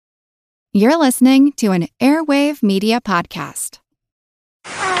You're listening to an Airwave Media Podcast.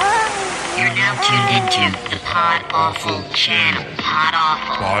 You're now tuned into the Pod Awful channel. Pod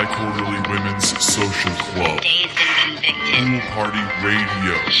Awful. Bi-Quarterly Women's Social Club. Dazed and Convicted. Pool Party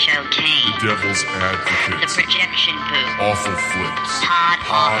Radio. Showcase. The Devil's Advocates. The Projection Booth. Awful Flicks.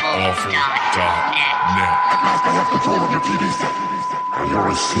 PodAwful.net. Are you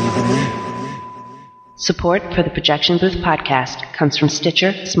receiving me? Support for the Projection Booth podcast comes from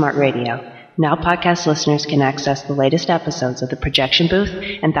Stitcher Smart Radio. Now podcast listeners can access the latest episodes of the Projection Booth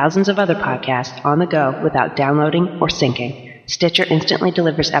and thousands of other podcasts on the go without downloading or syncing. Stitcher instantly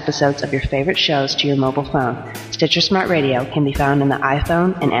delivers episodes of your favorite shows to your mobile phone. Stitcher Smart Radio can be found in the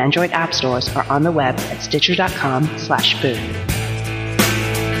iPhone and Android app stores or on the web at stitcher.com/booth.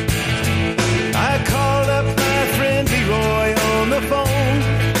 I called up my friend Leroy on the phone.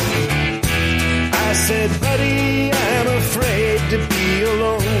 I said, buddy, I'm afraid to be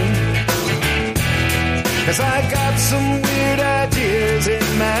alone. 'Cause I got some weird ideas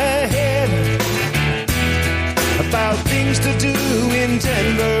in my head about things to do in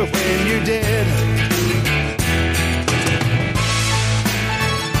Denver when you're dead.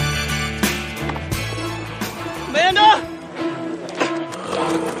 Amanda!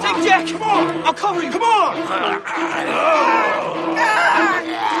 Take Jack, come on! I'll cover you, come on!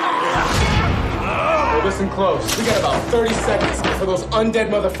 Listen close. We got about 30 seconds for those undead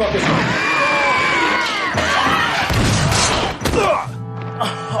motherfuckers.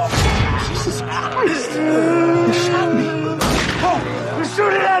 Jesus Christ! You shot me! Oh, they're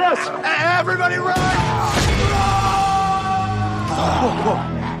shooting at us! Everybody run! Whoa.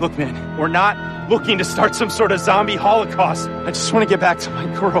 Look, man, we're not looking to start some sort of zombie holocaust. I just want to get back to my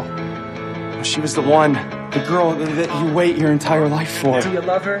girl. She was the one, the girl that you wait your entire life for. Do you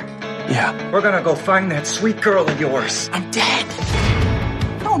love her? Yeah. We're gonna go find that sweet girl of yours. I'm dead.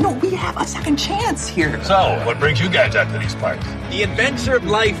 No, we have a second chance here. So, what brings you guys out to these parts? The adventure of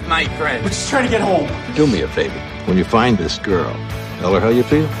life, my friend. We're just trying to get home. Do me a favor. When you find this girl, tell her how you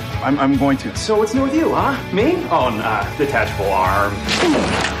feel. I'm going to. So what's new with you, huh? Me? Oh, detachable arm.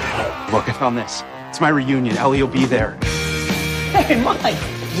 Look, I found this. It's my reunion. Ellie will be there. Hey, Mike,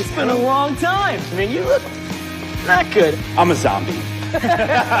 it's been a long time. I mean, you look not good. I'm a zombie.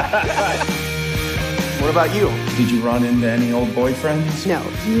 What about you? Did you run into any old boyfriends? No,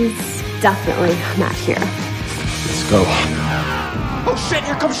 he's definitely not here. Let's go. Oh shit,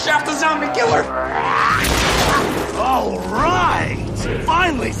 here comes Shaft the Zombie Killer! All right!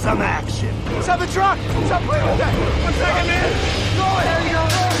 Finally some action! Stop the truck! Stop playing with that! 1 second, man! Go ahead,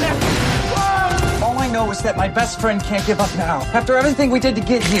 All I know is that my best friend can't give up now. After everything we did to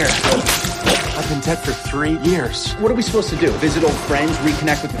get here. I've been dead for 3 years. What are we supposed to do? Visit old friends?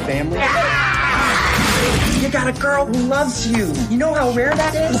 Reconnect with the family? You got a girl who loves you. You know how rare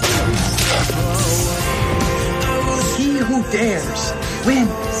that is? He who dares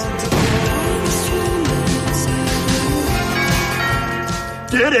wins.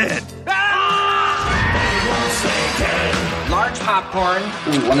 Did it! Large popcorn.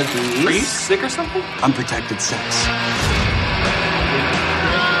 Ooh, one of these? Are you sick or something? Unprotected sex.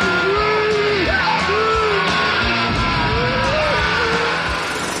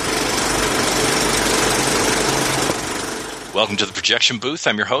 Welcome to the Projection Booth.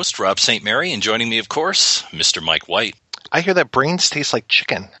 I'm your host, Rob St. Mary, and joining me, of course, Mr. Mike White. I hear that brains taste like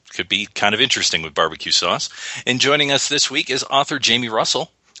chicken. Could be kind of interesting with barbecue sauce. And joining us this week is author Jamie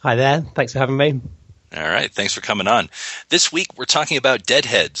Russell. Hi there. Thanks for having me. All right. Thanks for coming on. This week, we're talking about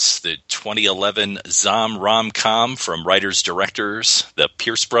Deadheads, the 2011 zom-rom-com from writers-directors, the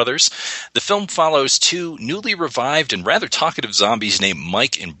Pierce brothers. The film follows two newly revived and rather talkative zombies named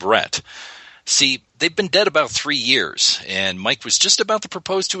Mike and Brett. See, they've been dead about 3 years, and Mike was just about to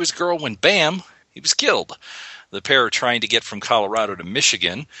propose to his girl when, bam, he was killed. The pair are trying to get from Colorado to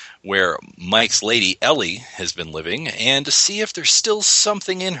Michigan, where Mike's lady, Ellie, has been living, and to see if there's still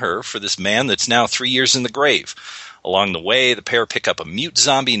something in her for this man that's now 3 years in the grave. Along the way, the pair pick up a mute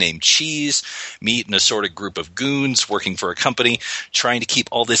zombie named Cheese, meet an assorted group of goons working for a company, trying to keep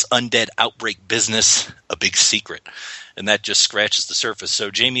all this undead outbreak business a big secret. And that just scratches the surface.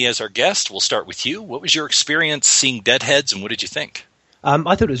 So, Jamie, as our guest, we'll start with you. What was your experience seeing Deadheads, and what did you think? I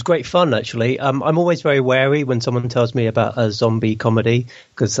thought it was great fun, actually. I'm always very wary when someone tells me about a zombie comedy,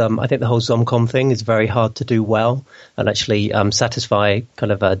 because I think the whole zom-com thing is very hard to do well and actually satisfy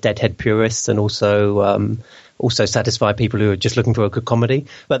kind of Deadhead purists and also also satisfy people who are just looking for a good comedy.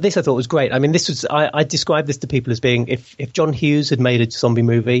 But this I thought was great. I mean, I describe this to people as being, if John Hughes had made a zombie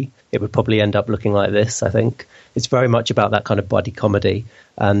movie, it would probably end up looking like this, I think. It's very much about that kind of buddy comedy,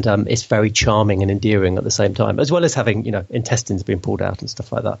 and it's very charming and endearing at the same time, as well as having, intestines being pulled out and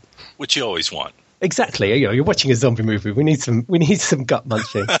stuff like that. Which you always want. Exactly. You're watching a zombie movie. We need some gut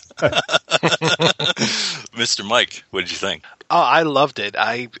munching. Mr. Mike, what did you think? Oh, I loved it.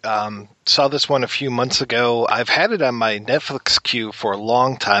 I saw this one a few months ago. I've had it on my Netflix queue for a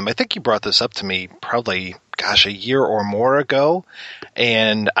long time. I think you brought this up to me probably, a year or more ago.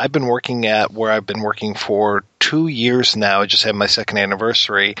 And I've been working at where I've been working for 2 years now. I just had my second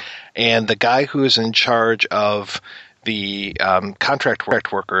anniversary. And the guy who is in charge of the contract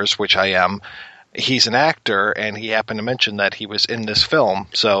workers, which I am, he's an actor, and he happened to mention that he was in this film.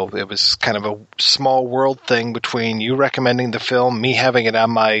 So it was kind of a small world thing between you recommending the film, me having it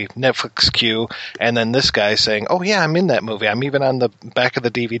on my Netflix queue, and then this guy saying, oh, yeah, I'm in that movie. I'm even on the back of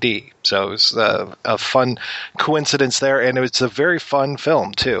the DVD. So it was a fun coincidence there, and it's a very fun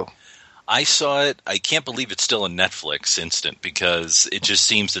film, too. I saw it. I can't believe it's still a Netflix instant because it just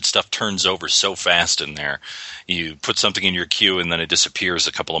seems that stuff turns over so fast in there. You put something in your queue and then it disappears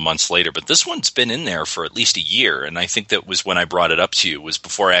a couple of months later. But this one's been in there for at least a year, and I think that was when I brought it up to you. It was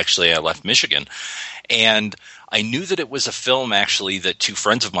before actually I left Michigan. And I knew that it was a film actually that two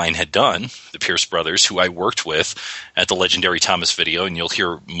friends of mine had done, the Pierce brothers, who I worked with at the legendary Thomas Video, and you'll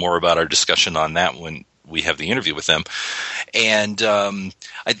hear more about our discussion on that when we have the interview with them. And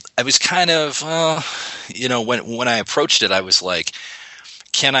I was kind of, when I approached it, I was like,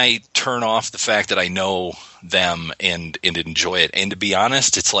 can I turn off the fact that I know them and enjoy it? And to be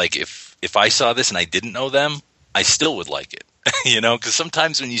honest, it's like if I saw this and I didn't know them, I still would like it. Because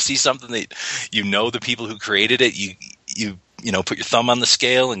sometimes when you see something that the people who created it, you put your thumb on the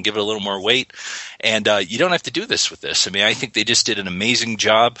scale and give it a little more weight. And you don't have to do this with this. I mean, I think they just did an amazing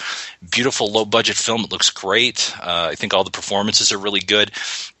job. Beautiful, low-budget film. It looks great. I think all the performances are really good.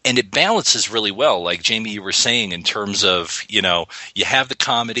 And it balances really well, like Jamie, you were saying, in terms of, you have the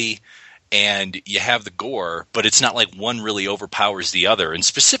comedy and you have the gore, but it's not like one really overpowers the other. And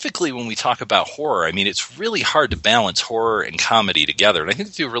specifically when we talk about horror, I mean, it's really hard to balance horror and comedy together. And I think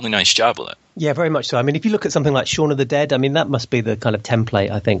they do a really nice job with it. Yeah, very much so. I mean, if you look at something like Shaun of the Dead, I mean, that must be the kind of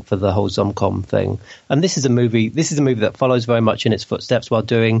template, I think, for the whole zom-com thing. And this is a movie that follows very much in its footsteps while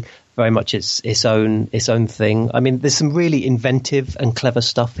doing very much its own thing. I mean, there's some really inventive and clever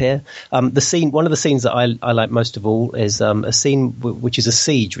stuff here. One of the scenes that I like most of all is a scene which is a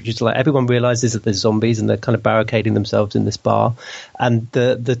siege, which is like everyone realizes that there's zombies and they're kind of barricading themselves in this bar. And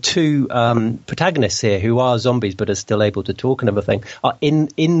the two protagonists here, who are zombies but are still able to talk and everything, are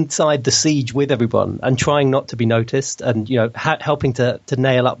inside the siege with everyone and trying not to be noticed, and helping to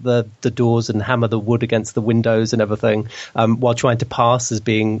nail up the doors and hammer the wood against the windows and everything, while trying to pass as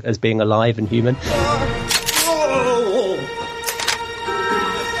being alive and human.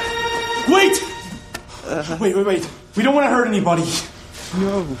 Wait. We don't want to hurt anybody.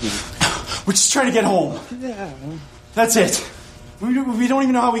 No. We're just trying to get home. Yeah. That's it. We don't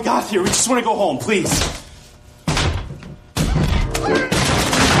even know how we got here. We just want to go home, please.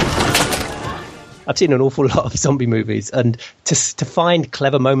 I've seen an awful lot of zombie movies, and to find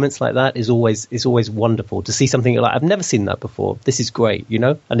clever moments like that is always wonderful. To see something like, I've never seen that before. This is great,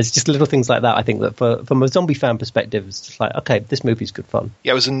 And it's just little things like that. I think that from a zombie fan perspective, it's just like, okay, this movie's good fun.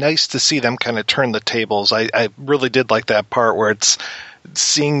 Yeah, it was nice to see them kind of turn the tables. I really did like that part where it's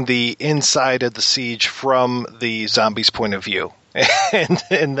seeing the inside of the siege from the zombies' point of view.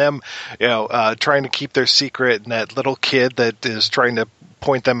 and them, trying to keep their secret, and that little kid that is trying to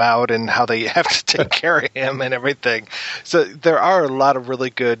point them out and how they have to take care of him and everything. So there are a lot of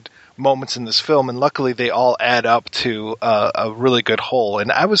really good moments in this film, and luckily they all add up to a really good whole.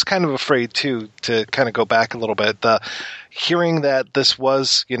 And I was kind of afraid too, to kind of go back a little bit, hearing that this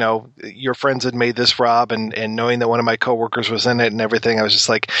was, your friends had made this, Rob, and knowing that one of my coworkers was in it and everything, I was just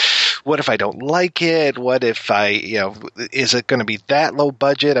like, what if I don't like it? What if is it going to be that low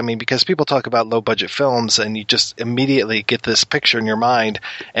budget? I mean, because people talk about low budget films and you just immediately get this picture in your mind.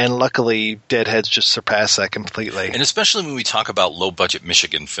 And luckily Deadheads just surpassed that completely. And especially when we talk about low budget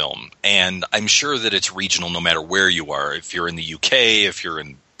Michigan film, and I'm sure that it's regional no matter where you are. If you're in the UK, if you're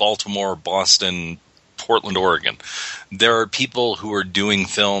in Baltimore, Boston, Portland, Oregon, there are people who are doing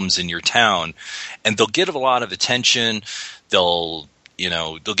films in your town, and they'll get a lot of attention. They'll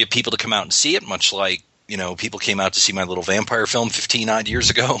get people to come out and see it, much like, people came out to see my little vampire film 15 odd years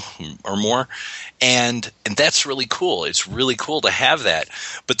ago or more. And that's really cool. It's really cool to have that.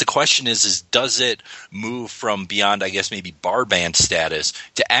 But the question is does it move from beyond, I guess, maybe bar band status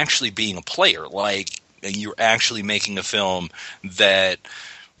to actually being a player? Like, You're actually making a film that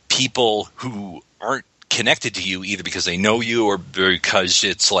people who aren't connected to you either because they know you or because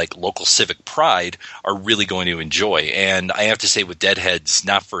it's like local civic pride are really going to enjoy. And I have to say with Deadheads,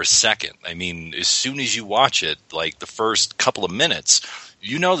 not for a second. I mean, as soon as you watch it, like the first couple of minutes,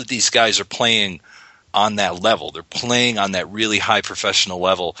 you know that these guys are playing on that level. They're playing on that really high professional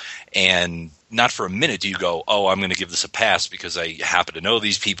level, and not for a minute do you go, oh, I'm going to give this a pass because I happen to know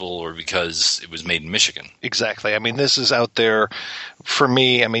these people or because it was made in Michigan. Exactly. I mean, this is out there for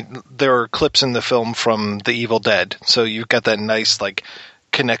me. I mean, there are clips in the film from The Evil Dead, so you've got that nice, like,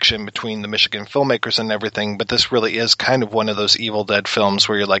 connection between the Michigan filmmakers and everything, but this really is kind of one of those Evil Dead films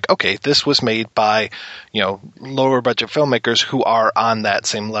where you're like, okay, this was made by, lower budget filmmakers who are on that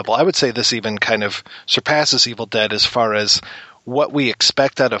same level. I would say this even kind of surpasses Evil Dead as far as what we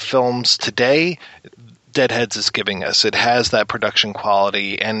expect out of films today. Deadheads is giving us. It has that production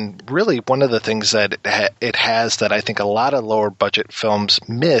quality, and really one of the things that it has that I think a lot of lower budget films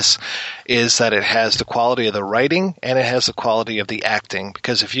miss is that it has the quality of the writing and it has the quality of the acting,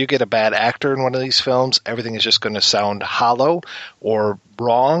 because if you get a bad actor in one of these films, everything is just going to sound hollow or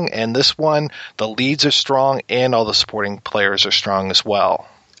wrong, and this one, the leads are strong and all the supporting players are strong as well.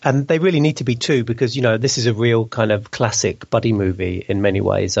 And they really need to be too, because, this is a real kind of classic buddy movie in many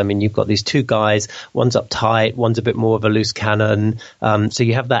ways. I mean, you've got these two guys, one's uptight, one's a bit more of a loose cannon. So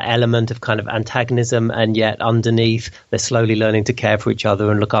you have that element of kind of antagonism, and yet underneath they're slowly learning to care for each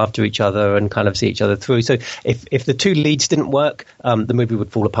other and look after each other and kind of see each other through. So if the two leads didn't work, the movie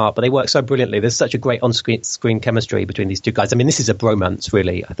would fall apart. But they work so brilliantly. There's such a great on-screen chemistry between these two guys. I mean, this is a bromance,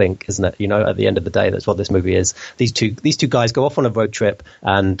 really, I think, isn't it? At the end of the day, that's what this movie is. These two guys go off on a road trip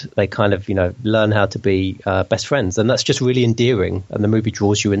and they kind of, learn how to be best friends. And that's just really endearing. And the movie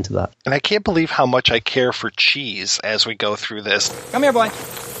draws you into that. And I can't believe how much I care for cheese as we go through this. Come here, boy.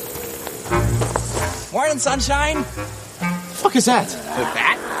 Morning, sunshine. Fuck is that?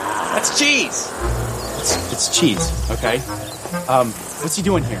 That's cheese. It's cheese, okay? What's he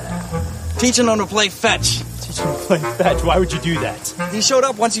doing here? Teaching him to play fetch. Teaching him to play fetch? Why would you do that? He showed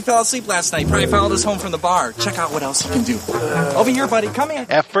up once he fell asleep last night. Probably followed us home from the bar. Check out what else he can do. Over here, buddy. Come here.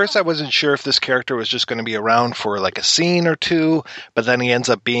 At first, I wasn't sure if this character was just going to be around for like a scene or two, but then he ends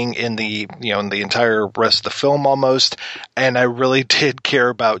up being in the, in the entire rest of the film almost. And I really did care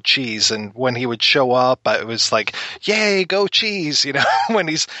about Cheese. And when he would show up, I was like, yay, go Cheese. When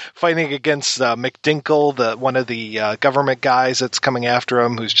he's fighting against McDinkle, one of the government guys that's coming after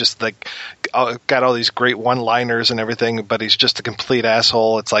him, who's just like got all these great one-liners and everything, but he's just a complete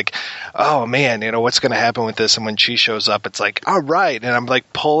asshole. It's like, oh man, what's going to happen with this? And when Cheese shows up, it's like, all right. And I'm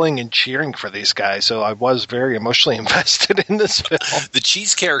like pulling and cheering for these guys. So I was very emotionally invested in this film. The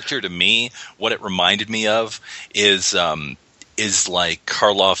Cheese character, to me, what it reminded me of is like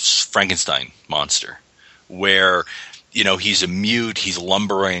Karloff's Frankenstein monster, where, he's a mute, he's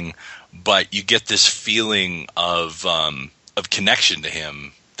lumbering, but you get this feeling of connection to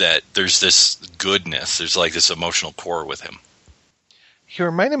him, that there's this goodness, there's like this emotional core with him. He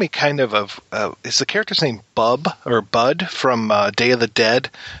reminded me kind of is the character's name Bud from Day of the Dead,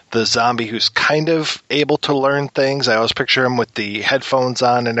 the zombie who's kind of able to learn things. I always picture him with the headphones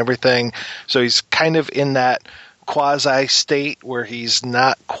on and everything. So he's kind of in that quasi state where he's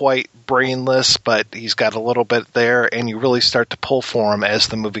not quite brainless, but he's got a little bit there, and you really start to pull for him as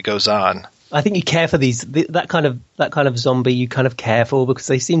the movie goes on. I think you care for that kind of zombie. You kind of care for, because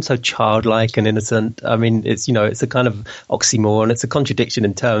they seem so childlike and innocent. I mean, it's it's a kind of oxymoron. It's a contradiction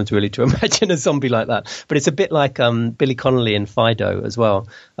in terms, really, to imagine a zombie like that. But it's a bit like Billy Connolly in Fido as well.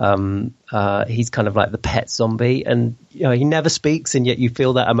 He's kind of like the pet zombie, and he never speaks, and yet you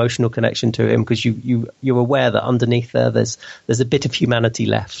feel that emotional connection to him because you're aware that underneath there's a bit of humanity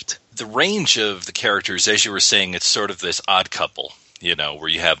left. The range of the characters, as you were saying, it's sort of this odd couple. Where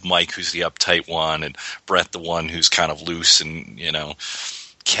you have Mike, who's the uptight one, and Brett, the one who's kind of loose and,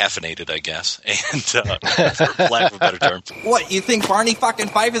 caffeinated, I guess. And, for lack of a better term. What, you think Barney fucking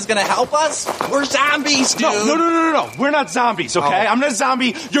Fife is going to help us? We're zombies, dude. No. We're not zombies, okay? I'm not a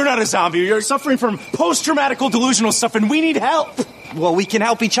zombie. You're not a zombie. You're suffering from post-traumatic delusional stuff, and we need help. Well, we can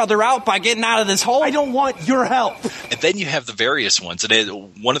help each other out by getting out of this hole. I don't want your help. And then you have the various ones.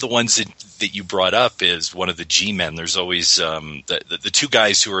 And one of the ones that you brought up is one of the G-men. There's always the two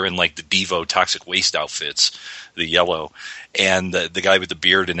guys who are in like the Devo toxic waste outfits, the yellow, and the guy with the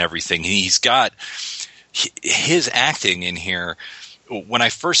beard and everything. He's got his acting in here. When I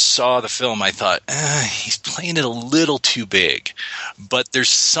first saw the film, I thought, he's playing it a little too big. But there's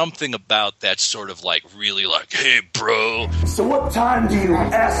something about that sort of like, really like, hey, bro. So what time do you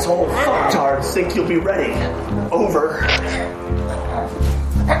asshole fucktards think you'll be ready? Over.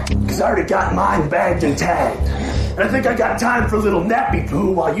 Because I've already got mine bagged and tagged. And I think I got time for a little nappy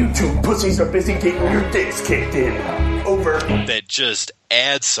poo while you two pussies are busy getting your dicks kicked in. Over. That just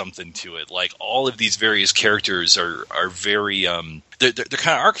adds something to it. Like, all of these various characters are very they're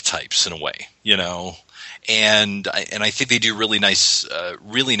kind of archetypes in a way, you know. And I think they do really nice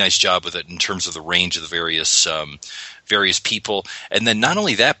job with it in terms of the range of the various people. And then not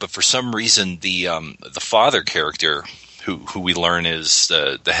only that, but for some reason the father character who we learn is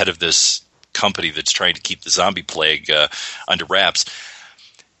the head of this company that's trying to keep the zombie plague under wraps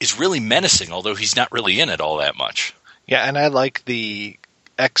is really menacing, although he's not really in it all that much. Yeah, and I like the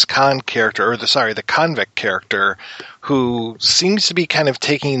ex-con character, or the convict character, who seems to be kind of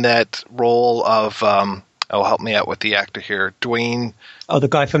taking that role of, help me out with the actor here, Dwayne... Oh, the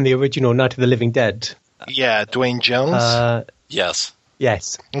guy from the original Night of the Living Dead. Yeah, Dwayne Jones? Yes.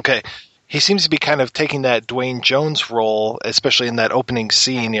 Yes. Okay. He seems to be kind of taking that Dwayne Jones role, especially in that opening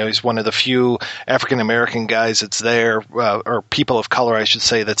scene. You know, he's one of the few African-American guys that's there, or people of color, I should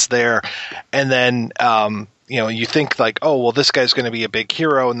say, that's there. And then... you know, you think like, oh, well, this guy's going to be a big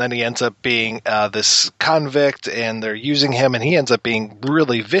hero, and then he ends up being this convict, and they're using him, and he ends up being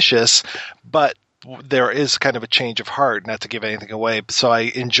really vicious, but there is kind of a change of heart, not to give anything away. So I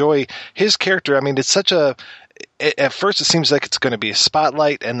enjoy his character. I mean, it's such a... At first it seems like it's going to be a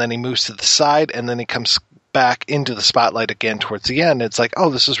spotlight, and then he moves to the side, and then he comes back into the spotlight again towards the end. It's like, oh,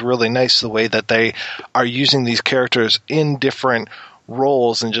 this is really nice, the way that they are using these characters in different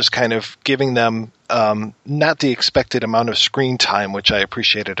roles and just kind of giving them not the expected amount of screen time, which I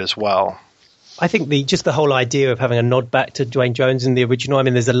appreciated as well. I think the whole idea of having a nod back to Dwayne Jones in the original. I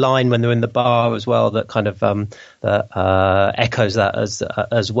mean, there's a line when they're in the bar as well that kind of echoes that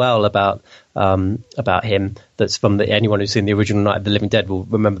as well about him. That's from anyone who's seen the original Night of the Living Dead will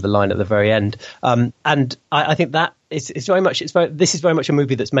remember the line at the very end. And I think that this is very much a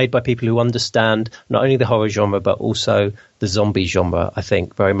movie that's made by people who understand not only the horror genre but also the zombie genre. I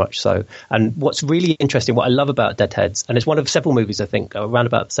think very much so. And what's really interesting, what I love about Deadheads, and it's one of several movies I think around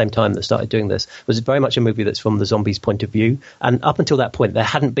about the same time that started doing this, was very much a movie that's from the zombies' point of view. And up until that point, there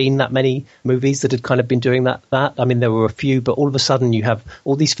hadn't been that many movies that had kind of been doing that. I mean, there were a few, but all of a sudden you have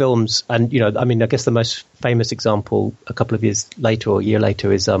all these films, and you know, I mean, I guess the most famous example a couple of years later or a year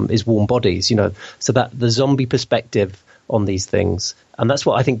later is Warm Bodies. You know, so that the zombie perspective on these things, and that's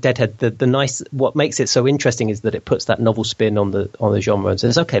what I think Deadhead. What makes it so interesting is that it puts that novel spin on the genre and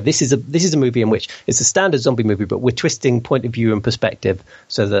says, okay, this is a movie in which it's a standard zombie movie, but we're twisting point of view and perspective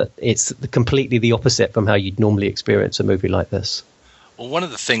so that it's completely the opposite from how you'd normally experience a movie like this. Well, one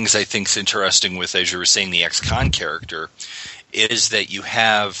of the things I think is interesting with, as you were saying, the ex-con character, is that you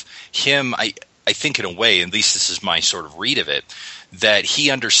have him. I think in a way, at least this is my sort of read of it, that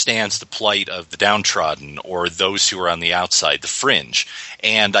he understands the plight of the downtrodden or those who are on the outside, the fringe.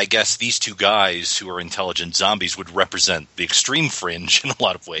 And I guess these two guys who are intelligent zombies would represent the extreme fringe in a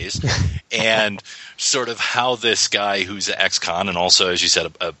lot of ways. And sort of how this guy who's an ex-con and also, as you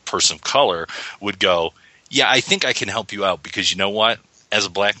said, a person of color would go, yeah, I think I can help you out because you know what? As a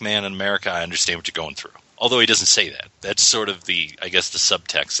black man in America, I understand what you're going through. Although he doesn't say that. That's sort of the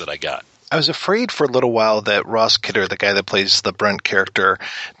subtext that I got. I was afraid for a little while that Ross Kidder, the guy that plays the Brent character,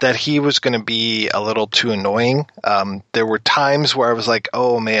 that he was going to be a little too annoying. There were times where I was like,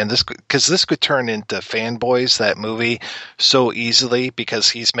 oh man, this could turn into Fanboys, that movie, so easily because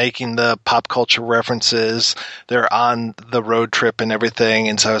he's making the pop culture references. They're on the road trip and everything.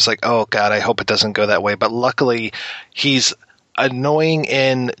 And so I was like, oh God, I hope it doesn't go that way. But luckily he's annoying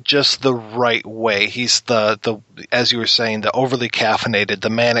in just the right way. He's the as you were saying, the overly caffeinated, the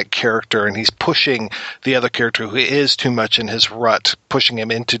manic character, and he's pushing the other character who is too much in his rut, pushing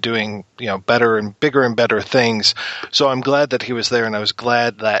him into doing, you know, better and bigger and better things. So I'm glad that he was there, and I was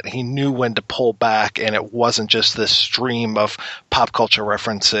glad that he knew when to pull back, and it wasn't just this stream of pop culture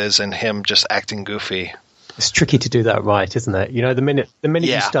references and him just acting goofy. It's tricky to do that right, isn't it? You know, the minute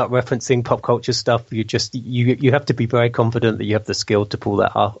you start referencing pop culture stuff, you have to be very confident that you have the skill to pull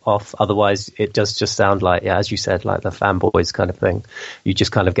that off. Otherwise, it does just sound like, as you said, like the Fanboys kind of thing. You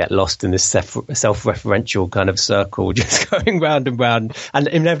just kind of get lost in this self-referential kind of circle, just going round and round, and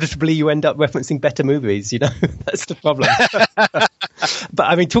inevitably you end up referencing better movies. You know, that's the problem. But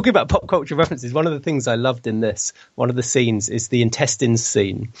I mean, talking about pop culture references, one of the things I loved in this, one of the scenes, is the intestines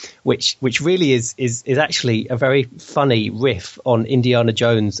scene, which really is actually a very funny riff on Indiana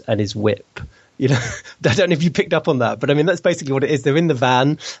Jones and his whip. I don't know if you picked up on that, but I mean, that's basically what it is. They're in the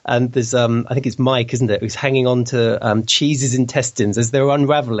van, and there's, I think it's Mike, isn't it, who's hanging on to Cheese's intestines as they're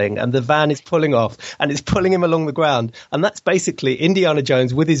unraveling, and the van is pulling off, and it's pulling him along the ground. And that's basically Indiana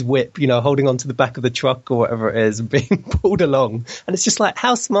Jones with his whip, holding onto the back of the truck or whatever it is, being pulled along. And it's just like,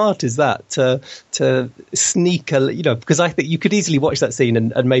 how smart is that to sneak because I think you could easily watch that scene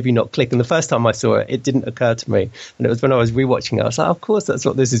and maybe not click. And the first time I saw it, it didn't occur to me. And it was when I was rewatching it, I was like, of course, that's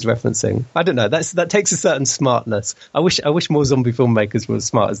what this is referencing. I don't know. That takes a certain smartness. I wish more zombie filmmakers were as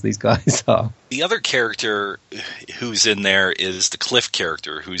smart as these guys are. The other character who's in there is the Cliff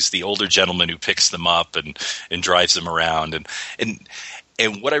character, who's the older gentleman who picks them up and drives them around.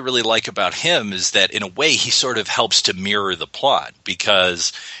 And what I really like about him is that in a way he sort of helps to mirror the plot,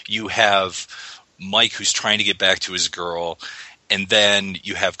 because you have Mike who's trying to get back to his girl, and then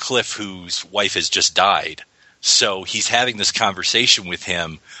you have Cliff whose wife has just died. So he's having this conversation with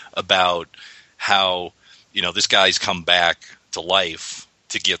him about how, this guy's come back to life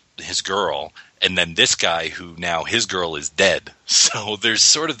to get his girl, and then this guy who now his girl is dead. So there's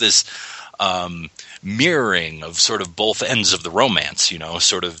sort of this mirroring of sort of both ends of the romance,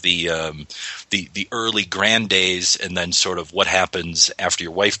 sort of the early grand days, and then sort of what happens after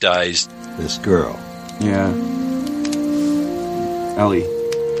your wife dies. This girl. Yeah. Ellie.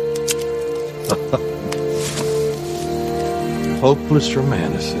 Hopeless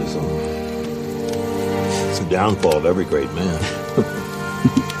romanticism. It's the downfall of every great man.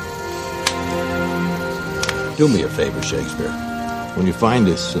 Do me a favor, Shakespeare. When you find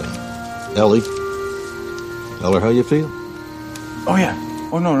this Ellie, tell her how you feel. Oh, yeah.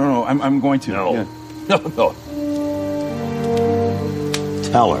 Oh, no. I'm going to. No. Yeah. No.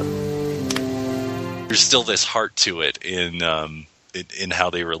 Tell her. There's still this heart to it in how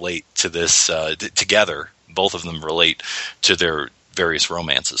they relate to this together. Both of them relate to their various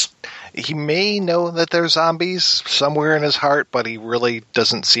romances. He may know that they're zombies somewhere in his heart, but he really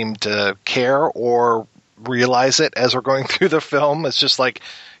doesn't seem to care or realize it as we're going through the film. It's just like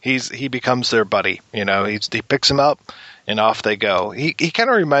he becomes their buddy. He picks him up and off they go. He kind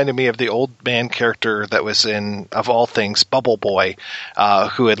of reminded me of the old man character that was in, of all things, Bubble Boy,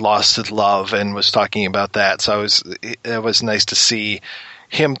 who had lost his love and was talking about that. So it was nice to see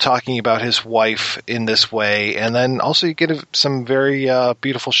him talking about his wife in this way. And then also you get some very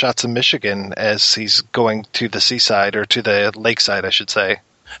beautiful shots of Michigan as he's going to the seaside, or to the lakeside, I should say.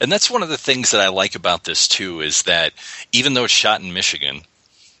 And that's one of the things that I like about this, too, is that even though it's shot in Michigan,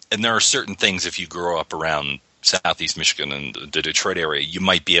 and there are certain things, if you grow up around Southeast Michigan and the Detroit area, you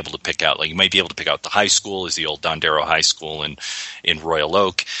might be able to pick out. Like, you might be able to pick out the high school is the old Dondero High School in Royal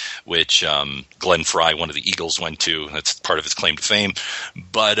Oak, which Glenn Fry, one of the Eagles, went to. That's part of his claim to fame.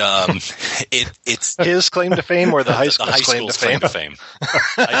 But it's his claim to fame, or the high school's claim to fame.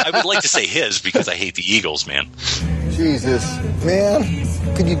 I would like to say his, because I hate the Eagles, man. Jesus,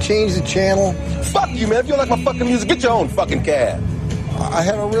 man, could you change the channel? Fuck you, man. If you don't like my fucking music, get your own fucking cab. I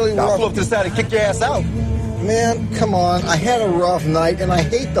had a really rough... I'll pull up to the side and kick your ass out. Man, come on. I had a rough night, and I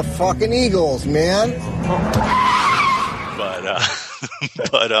hate the fucking Eagles, man.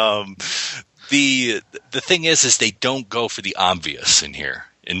 The thing is they don't go for the obvious in here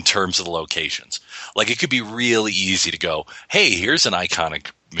in terms of the locations. Like, it could be really easy to go, hey, here's an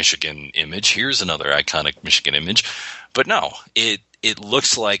iconic Michigan image. Here's another iconic Michigan image. But no, it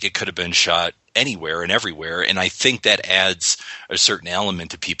looks like it could have been shot anywhere and everywhere, and I think that adds a certain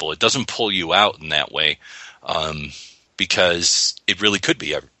element to people. It doesn't pull you out in that way, because it really could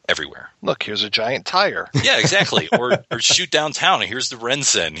be everywhere. Look, here's a giant tire. Yeah, exactly. Or shoot downtown. Here's the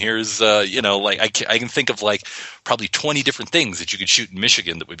Rensen. Here's I can think of like probably 20 different things that you could shoot in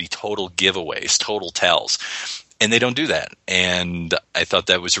Michigan that would be total giveaways, total tells. And they don't do that. And I thought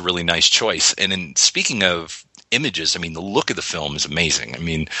that was a really nice choice. And in speaking of images, I mean, the look of the film is amazing. I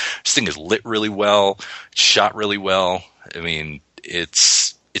mean, this thing is lit really well, it's shot really well. I mean,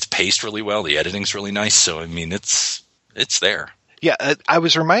 it's paced really well. The editing's really nice. So, I mean, it's there. Yeah, I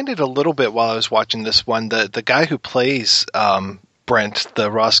was reminded a little bit while I was watching this one, the guy who plays Brent, the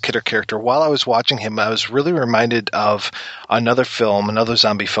Ross Kidder character, while I was watching him, I was really reminded of another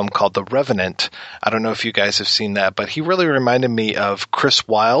zombie film called The Revenant. I don't know if you guys have seen that, but he really reminded me of Chris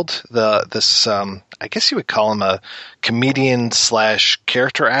Wilde, this I guess you would call him a comedian /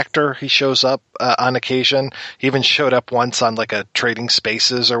 character actor. He shows up on occasion. He even showed up once on like a Trading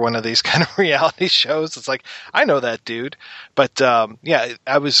Spaces or one of these kind of reality shows. It's like, I know that dude. But yeah,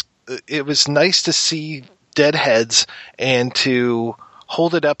 it was nice to see Deadheads and to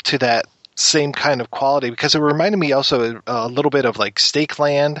hold it up to that same kind of quality, because it reminded me also a little bit of like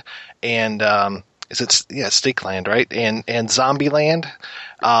Stakeland and Stakeland, right? And Zombieland.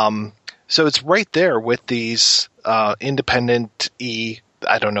 So it's right there with these independent-y,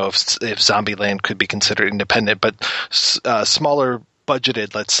 I don't know if Zombieland could be considered independent, but smaller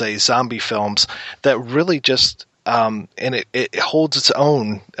budgeted, let's say, zombie films that really just and it holds its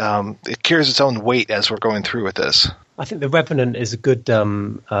own. It carries its own weight as we're going through with this. I think The Revenant is a good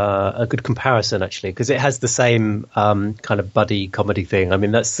comparison, actually, because it has the same kind of buddy comedy thing. I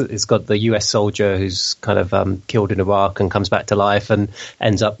mean, it's got the US soldier who's kind of killed in Iraq and comes back to life and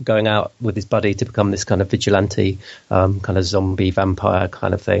ends up going out with his buddy to become this kind of vigilante, kind of zombie vampire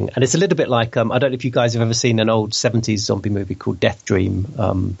kind of thing. And it's a little bit like, I don't know if you guys have ever seen an old 70s zombie movie called Death Dream,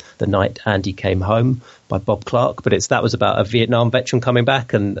 The Night Andy Came Home, by Bob Clark, but that was about a Vietnam veteran coming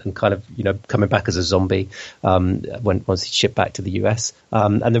back and kind of, coming back as a zombie once he's shipped back to the US.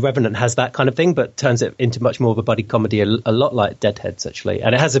 And The Revenant has that kind of thing, but turns it into much more of a buddy comedy, a lot like Deadheads, actually.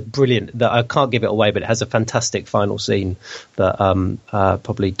 And it has a brilliant, I can't give it away, but it has a fantastic final scene that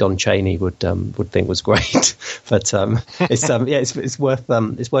probably Don Chaney would think was great. But it's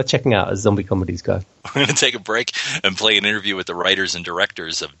worth checking out as zombie comedies go. We're going to take a break and play an interview with the writers and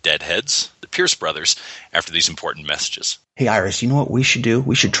directors of Deadheads, the Pierce brothers, after these important messages. Hey, Iris, you know what we should do?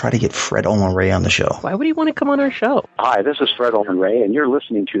 We should try to get Fred Olin Ray on the show. Why would he want to come on our show? Hi, this is Fred Olin Ray, and you're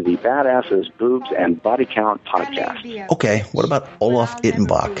listening to the Badasses, Boobs, and Body Count podcast. Okay, what about Olaf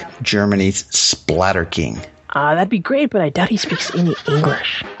Ittenbach, Germany's Splatter King? That'd be great, but I doubt he speaks any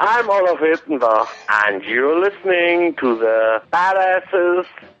English. I'm Olaf Ittenbach, and you're listening to the Badasses,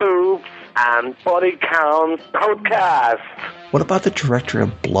 Boobs, and Body Count podcast. What about the director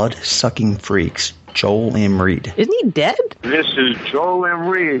of Blood-Sucking Freaks, Joel M. Reed? Isn't he dead? This is Joel M.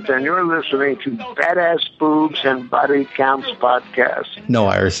 Reed, and you're listening to Badass Boobs and Body Counts podcast. No,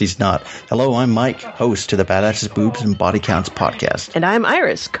 Iris, he's not. Hello, I'm Mike, host to the Badasses, Boobs, and Body Counts podcast. And I'm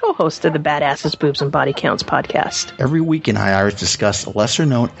Iris, co-host of the Badasses, Boobs, and Body Counts podcast. Every week in Iris discuss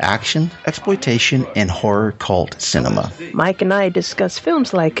lesser-known action, exploitation, and horror cult cinema. Mike and I discuss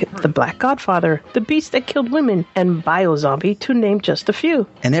films like The Black Godfather, The Beast That Killed Women, and Biozombie, to name just a few.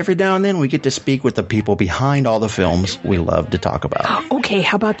 And every now and then we get to speak with the people behind all the films we love to talk about. Okay,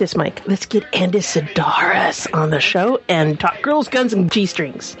 how about this, Mike? Let's get Andy Sedaris on the show and talk girls, guns, and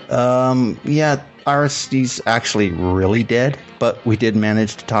G-strings. Yeah, Iris, he's actually really dead, but we did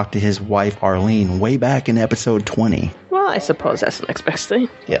manage to talk to his wife, Arlene, way back in episode 20. Well, I suppose that's the next best thing.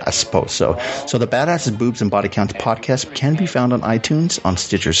 Yeah, I suppose so. So the Badasses, Boobs, and Body Counts podcast can be found on iTunes, on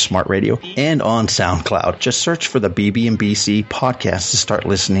Stitcher Smart Radio, and on SoundCloud. Just search for the BB&BC podcast to start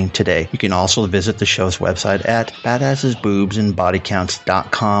listening today. You can also visit the show's website at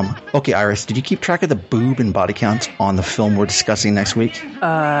badassesboobsandbodycounts.com. Okay, Iris, did you keep track of the boob and body counts on the film we're discussing next week?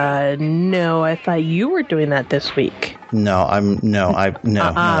 No, I thought you were doing that this week. No, I've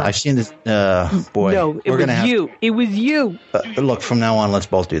seen this. Boy, no, it was you. It was you. Look, from now on, let's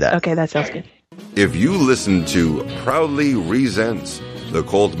both do that. Okay, that sounds good. If you listen to Proudly Resents, the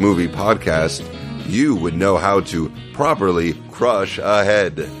cult movie podcast, you would know how to properly crush a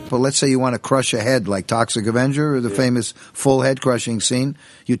head. Well, let's say you want to crush a head like Toxic Avenger or the famous full head crushing scene.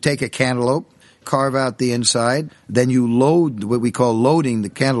 You take a cantaloupe, carve out the inside, then you load what we call loading the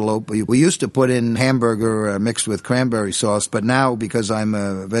cantaloupe. We used to put in hamburger mixed with cranberry sauce, but now, because I'm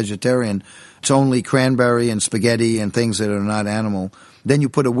a vegetarian, it's only cranberry and spaghetti and things that are not animal. Then you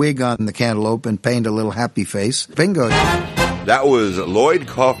put a wig on the cantaloupe and paint a little happy face. Bingo. That was Lloyd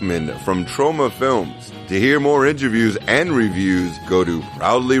Kaufman from Troma Films. To hear more interviews and reviews, go to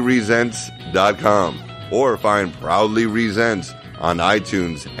ProudlyResents.com or find Proudly Resents on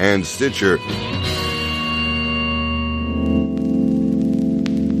iTunes and Stitcher.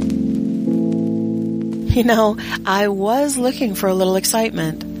 You know, I was looking for a little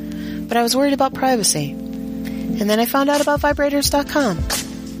excitement, but I was worried about privacy. And then I found out about Vibrators.com.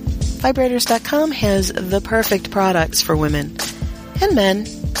 Vibrators.com has the perfect products for women and men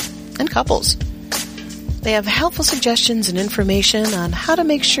and couples. They have helpful suggestions and information on how to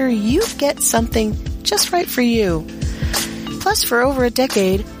make sure you get something just right for you. Plus, for over a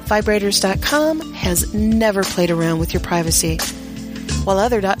decade, Vibrators.com has never played around with your privacy. While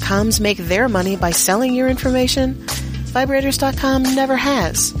other .coms make their money by selling your information, Vibrators.com never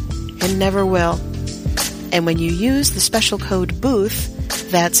has and never will. And when you use the special code BOOTH,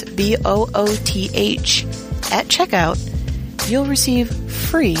 that's BOOTH, at checkout, you'll receive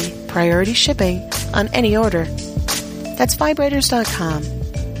free priority shipping on any order. That's Vibrators.com.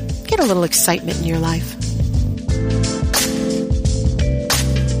 Get a little excitement in your life.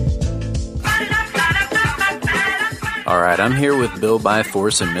 All right, I'm here with Bill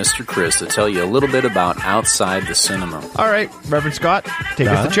Byforce and Mr. Chris to tell you a little bit about Outside the Cinema. All right, Reverend Scott, take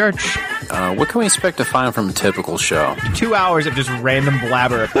us to church. What can we expect to find from a typical show? 2 hours of just random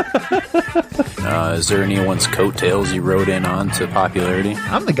blabber. Is there anyone's coattails you rode in on to popularity?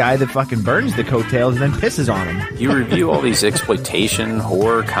 I'm the guy that fucking burns the coattails and then pisses on them. You review all these exploitation,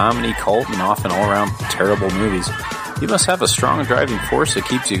 horror, comedy, cult, and often all-around terrible movies. You must have a strong driving force that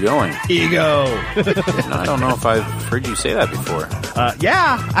keeps you going. Ego. I don't know if I've heard you say that before.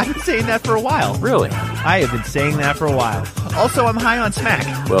 Yeah, I've been saying that for a while. Really? I have been saying that for a while. Also, I'm high on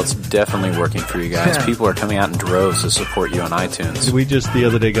smack. Well, it's definitely working for you guys. People are coming out in droves to support you on iTunes. We just the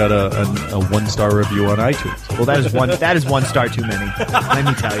other day got a 1-star review on iTunes. Well, that is 1 star too many. Let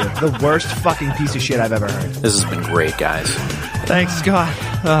me tell you, the worst fucking piece of shit I've ever heard. This has been great, guys. Thanks, Scott.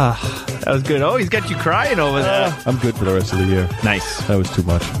 That was good. Oh, he's got you crying over that. I'm good for the rest of the year. Nice. That was too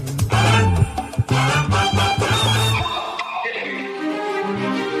much.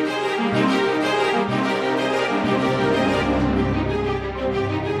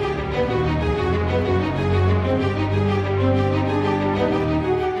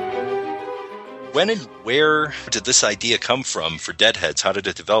 When and where did this idea come from for Deadheads? How did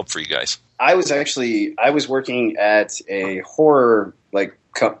it develop for you guys? I was working at a horror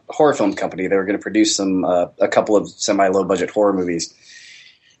film company. They were going to produce a couple of semi-low budget horror movies.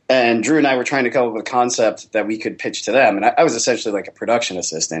 And Drew and I were trying to come up with a concept that we could pitch to them. And I was essentially like a production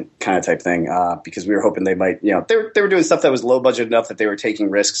assistant kind of type thing, because we were hoping they might, they were doing stuff that was low budget enough that they were taking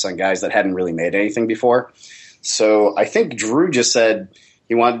risks on guys that hadn't really made anything before. So I think Drew just said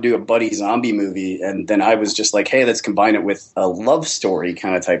he wanted to do a buddy zombie movie. And then I was just like, hey, let's combine it with a love story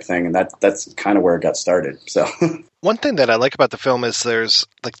kind of type thing. And that's kind of where it got started. So one thing that I like about the film is there's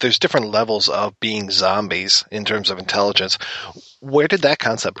different levels of being zombies in terms of intelligence. Where did that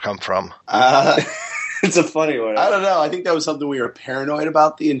concept come from? It's a funny one. I don't know. I think that was something we were paranoid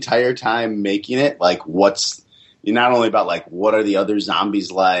about the entire time making it. Like, not only about like what are the other zombies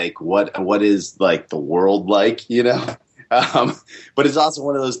like, what is like the world like, but it's also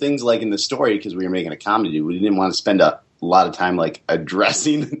one of those things like in the story, because we were making a comedy, we didn't want to spend a lot of time like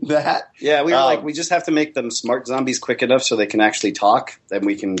addressing that. Yeah, we were like, we just have to make them smart zombies quick enough so they can actually talk, then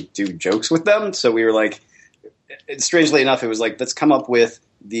we can do jokes with them. So we were like, strangely enough, it was like, let's come up with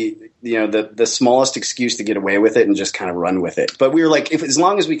the smallest excuse to get away with it and just kind of run with it. But we were like, as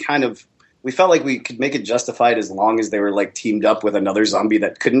long as we felt like we could make it justified as long as they were like teamed up with another zombie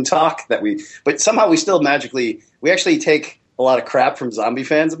that couldn't talk. But somehow we still we actually take a lot of crap from zombie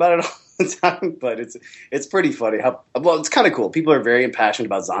fans about it all the time. But it's pretty funny. It's kind of cool. People are very impassioned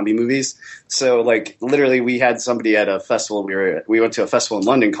about zombie movies. So like literally, we had somebody at a festival. We went to a festival in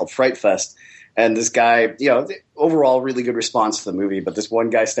London called Fright Fest. And this guy, overall really good response to the movie. But this one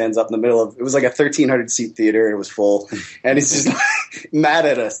guy stands up in the middle of, it was like a 1,300 seat theater and it was full. And he's just like, mad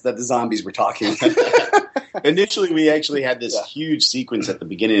at us that the zombies were talking. Initially, we actually had this huge sequence at the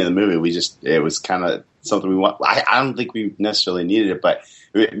beginning of the movie. it was kind of something we want. I don't think we necessarily needed it, but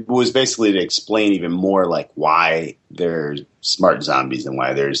it was basically to explain even more like why there's smart zombies and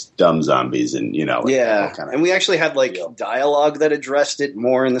why there's dumb zombies and and we actually had like dialogue that addressed it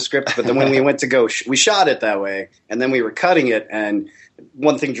more in the script, but then when we went to go we shot it that way and then we were cutting it, and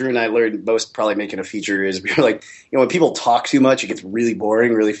one thing Drew and I learned most probably making a feature is we were like, when people talk too much it gets really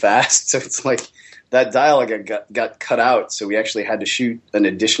boring really fast, so it's like that dialogue got cut out, so we actually had to shoot an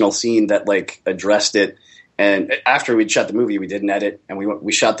additional scene that like addressed it. And after we'd shot the movie, we did an edit, and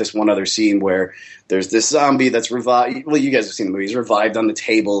we shot this one other scene where there's this zombie that's revived. Well, you guys have seen the movie. He's revived on the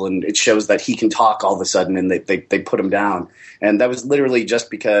table, and it shows that he can talk all of a sudden, and they put him down. And that was literally just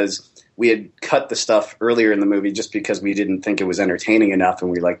because we had cut the stuff earlier in the movie just because we didn't think it was entertaining enough.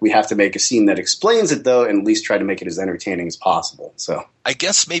 And we have to make a scene that explains it, though, and at least try to make it as entertaining as possible. So I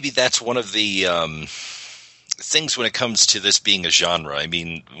guess maybe that's one of the things when it comes to this being a genre. I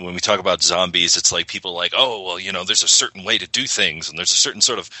mean, when we talk about zombies, it's like people are like, oh, well, there's a certain way to do things, and there's a certain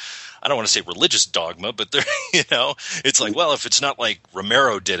sort of, I don't want to say religious dogma, but there, it's like, well, if it's not like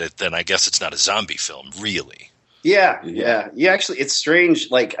Romero did it, then I guess it's not a zombie film, really. Yeah. You actually, it's strange.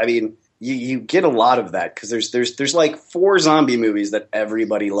 Like, I mean, you get a lot of that because there's like 4 zombie movies that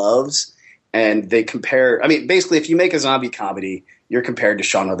everybody loves, and they compare. I mean, basically, if you make a zombie comedy, you're compared to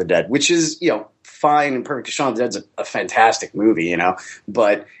Shaun of the Dead, which is fine and perfect. Shaun of the Dead's a fantastic movie,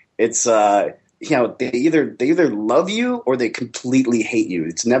 but it's they either love you or they completely hate you.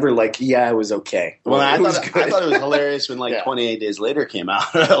 It's never like, yeah, it was okay. Well, I thought it was hilarious when 28 Days Later came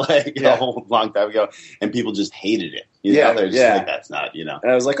out, a whole long time ago, and people just hated it. You Yeah, know, they're just yeah. like, that's not, you know.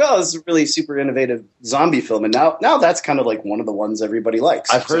 And I was like, oh, this is a really super innovative zombie film. And now that's kind of like one of the ones everybody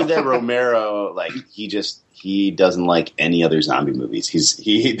likes. I've heard that Romero, like, he doesn't like any other zombie movies.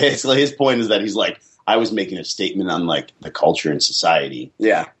 He basically, his point is that he's like, I was making a statement on like the culture and society.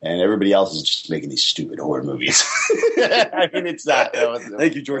 Yeah. And everybody else is just making these stupid horror movies. I mean, it's not.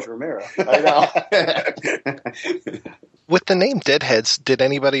 Thank you, George Romero. I know. With the name Deadheads, did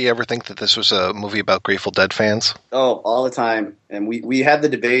anybody ever think that this was a movie about Grateful Dead fans? Oh, all the time. And we had the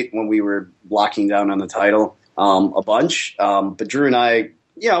debate when we were locking down on the title a bunch. But Drew and I,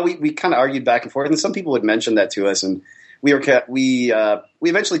 we kind of argued back and forth. And some people would mention that to us. And we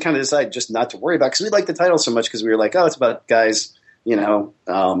eventually kind of decided just not to worry about it because we liked the title so much because we were like, oh, it's about guys,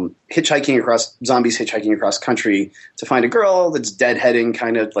 zombies hitchhiking across country to find a girl that's deadheading,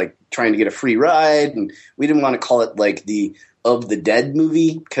 kind of like trying to get a free ride. And we didn't want to call it like the Of the Dead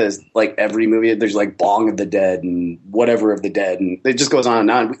movie because like every movie there's like Bong of the Dead and whatever of the Dead and it just goes on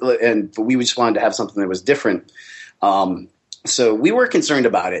and on. But we just wanted to have something that was different. So we were concerned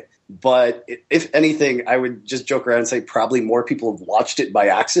about it. But if anything, I would just joke around and say probably more people have watched it by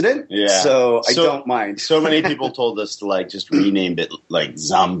accident. Yeah. So I don't mind. So many people told us to like just rename it like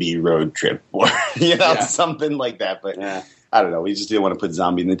Zombie Road Trip or something like that. But I don't know. We just didn't want to put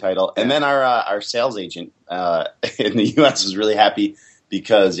zombie in the title. And then our sales agent in the U.S. was really happy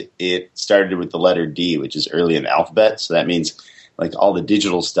because it started with the letter D, which is early in the alphabet. So that means like all the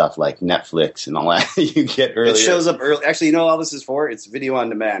digital stuff like Netflix and all that you get earlier. It shows up early. Actually, you know what all this is for? It's video on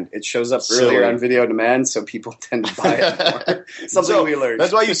demand. It shows up earlier on video on demand, so people tend to buy it more. Something we learned.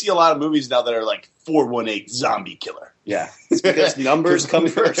 That's why you see a lot of movies now that are like 418 Zombie Killer. Yeah. It's because numbers come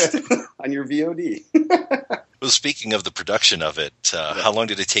first on your VOD. Well, speaking of the production of it, how long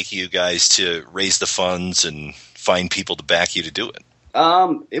did it take you guys to raise the funds and find people to back you to do it?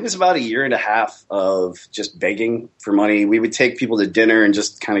 It was about a year and a half of just begging for money. We would take people to dinner and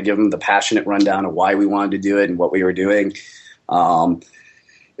just kind of give them the passionate rundown of why we wanted to do it and what we were doing. At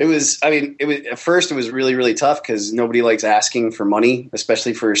first it was really, really tough because nobody likes asking for money,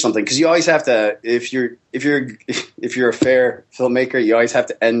 especially for something. Because you always have to, if you're a fair filmmaker, you always have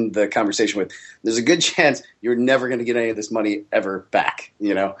to end the conversation with, there's a good chance you're never going to get any of this money ever back,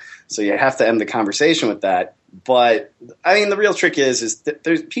 So you have to end the conversation with that. But I mean, the real trick is that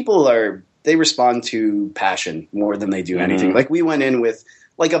they respond to passion more than they do anything. Mm-hmm. Like we went in with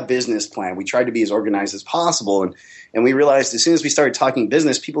like a business plan. We tried to be as organized as possible. And we realized as soon as we started talking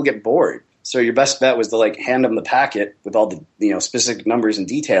business, people get bored. So your best bet was to like hand them the packet with all the specific numbers and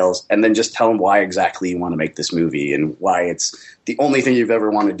details, and then just tell them why exactly you want to make this movie and why it's the only thing you've ever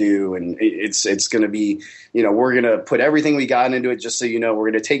want to do. And it's going to be, we're going to put everything we got into it. Just so you know,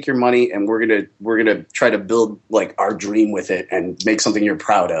 we're going to take your money and we're going to try to build like our dream with it and make something you're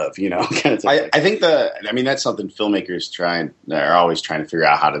proud of. Kind of thing. I think that's something filmmakers are always trying to figure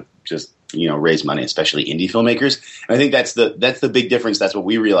out how to just raise money, especially indie filmmakers. And I think that's the big difference. That's what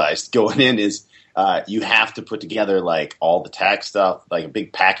we realized going in is you have to put together like all the tax stuff, like a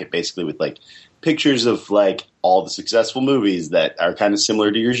big packet basically with like pictures of like all the successful movies that are kind of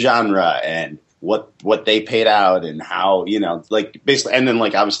similar to your genre and what they paid out and how, like basically, and then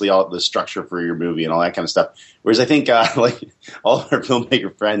like obviously all the structure for your movie and all that kind of stuff. Whereas I think like all of our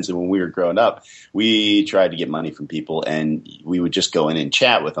filmmaker friends and when we were growing up, we tried to get money from people and we would just go in and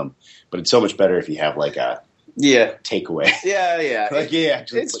chat with them. But it's so much better if you have like a takeaway. Yeah.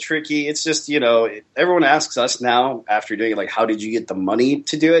 It's tricky. It's just, everyone asks us now after doing it, like, how did you get the money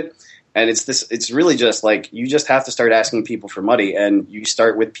to do it? And it's really just like, you just have to start asking people for money and you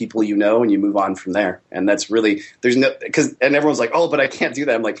start with people and you move on from there. And that's really, and everyone's like, oh, but I can't do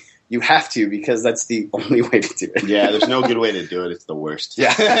that. I'm like, you have to, because that's the only way to do it. Yeah, there's no good way to do it. It's the worst.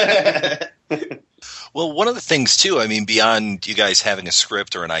 Yeah. Well, one of the things, too, I mean, beyond you guys having a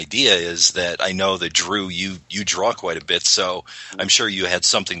script or an idea is that I know that, Drew, you draw quite a bit, so I'm sure you had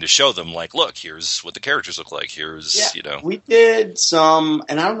something to show them, like, look, here's what the characters look like, We did some,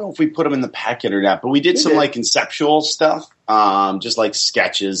 and I don't know if we put them in the packet or not, but we did some, like, conceptual stuff, just, like,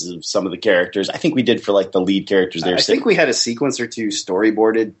 sketches of some of the characters. I think we did for, like, the lead characters there. I think we had a sequence or two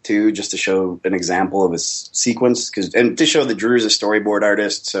storyboarded, too, just to show an example of a sequence, and to show that Drew's a storyboard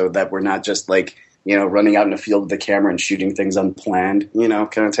artist, so that we're not just, like, running out in the field with the camera and shooting things unplanned, kind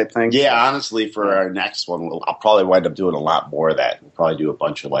of type thing. Yeah, honestly, for our next one, I'll probably wind up doing a lot more of that. We'll probably do a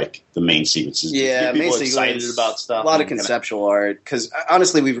bunch of, like, the main sequences. Yeah, people excited about stuff. A lot of conceptual art. Because,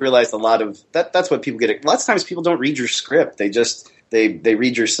 honestly, we've realized a lot of that's what people get. Lots of times people don't read your script. They just... They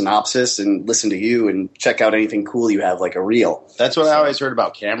read your synopsis and listen to you and check out anything cool you have, like a reel. That's what I always heard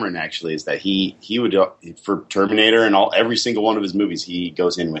about Cameron, actually, is that he would, for Terminator and every single one of his movies, he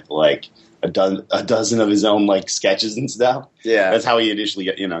goes in with, like, a dozen of his own like sketches and stuff. Yeah. That's how he initially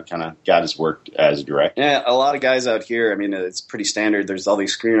kind of got his work as a director. Yeah, a lot of guys out here, I mean, it's pretty standard. There's all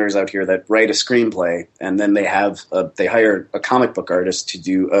these screenwriters out here that write a screenplay, and then they hire a comic book artist to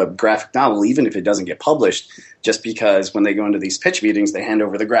do a graphic novel, even if it doesn't get published, just because when they go into these pitch meetings, they hand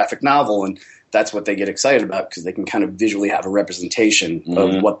over the graphic novel, and that's what they get excited about because they can kind of visually have a representation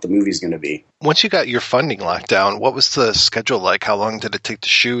of what the movie's going to be. Once you got your funding locked down, what was the schedule like? How long did it take to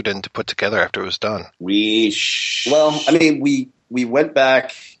shoot and to put together after it was done? We went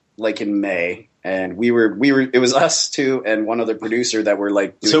back like in May, and we were it was us two and one other producer that were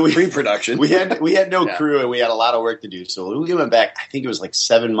like doing pre-production. We had no crew, and we had a lot of work to do. So we went back, I think it was like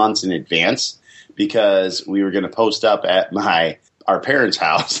 7 months in advance, because we were going to post up at our parents'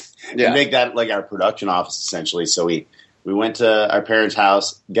 house. Yeah. And make that like our production office essentially. So we went to our parents'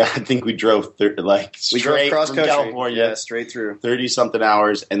 house. I think we drove straight cross from country. California, straight through 30-something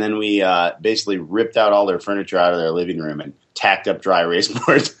hours, and then we basically ripped out all their furniture out of their living room and tacked up dry erase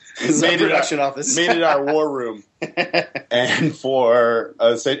boards. Made it our war room. And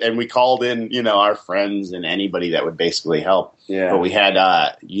and we called in, our friends and anybody that would basically help. Yeah. But we had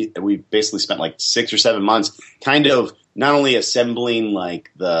we basically spent like 6 or 7 months kind of not only assembling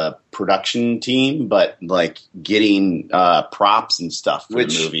like the production team, but like getting props and stuff for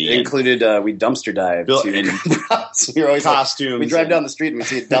the movie. Included we dumpster dive. Props. We were always costumes. We drive down the street and we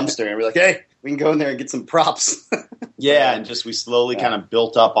see a dumpster and we're like, hey, we can go in there and get some props. Yeah, and we slowly kind of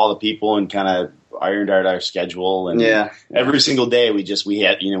built up all the people and kind of ironed out our schedule. And every single day we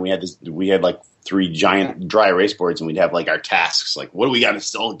had like 3 giant dry erase boards, and we'd have like our tasks, like what do we got to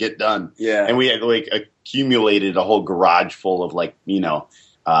still get done? Yeah, and we had like accumulated a whole garage full of like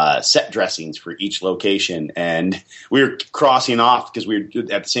set dressings for each location, and we were crossing off because we were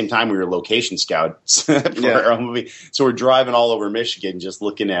at the same time we were location scouts for our own movie. So we're driving all over Michigan, just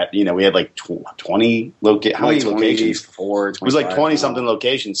looking at we had like 20 how many locations? 4, it was like 20 something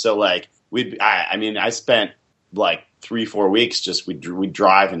locations. So like I spent like 3-4 weeks we'd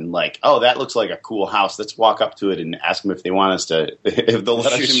drive and like, oh, that looks like a cool house. Let's walk up to it and ask them if they'll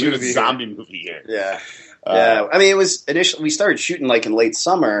let us shoot a zombie movie here. Yeah. Yeah, I mean, it was initially, we started shooting like in late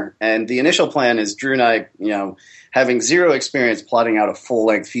summer, and the initial plan is Drew and I, having zero experience plotting out a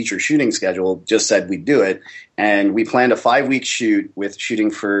full-length feature shooting schedule, just said we'd do it, and we planned a 5-week shoot with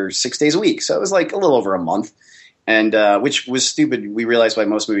shooting for 6 days a week, so it was like a little over a month, and which was stupid. We realized why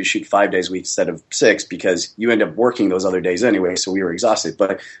most movies shoot 5 days a week instead of 6, because you end up working those other days anyway, so we were exhausted,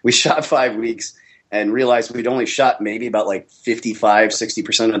 but we shot 5 weeks and realized we'd only shot maybe about like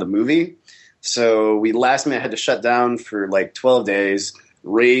 55-60% of the movie. So we last minute had to shut down for like 12 days,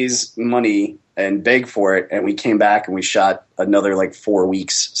 raise money, and beg for it. And we came back and we shot another like 4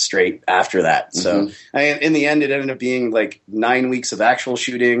 weeks straight after that. So in the end, it ended up being like 9 weeks of actual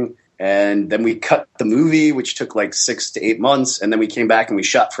shooting. And then we cut the movie, which took like 6 to 8 months. And then we came back and we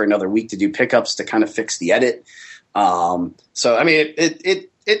shot for another week to do pickups to kind of fix the edit. So, I mean, it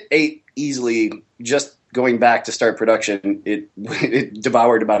ate easily. Just going back to start production, it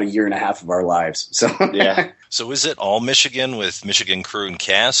devoured about 1.5 years of our lives. So yeah. So is it all Michigan with Michigan crew and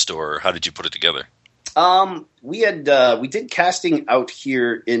cast, or how did you put it together? We did casting out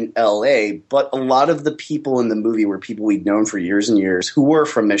here in LA, but a lot of the people in the movie were people we'd known for years and years who were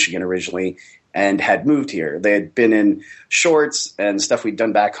from Michigan originally and had moved here. They had been in shorts and stuff we'd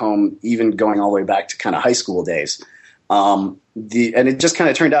done back home, even going all the way back to kind of high school days. And it just kind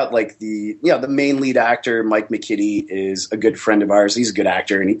of turned out like the main lead actor, Mike McKitty, is a good friend of ours. He's a good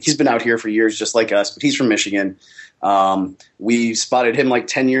actor, and he's been out here for years just like us, but he's from Michigan. We spotted him like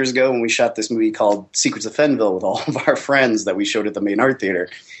 10 years ago when we shot this movie called Secrets of Fenville with all of our friends that we showed at the main art theater.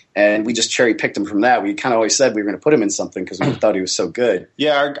 And we just cherry picked him from that. We kind of always said we were going to put him in something because we thought he was so good.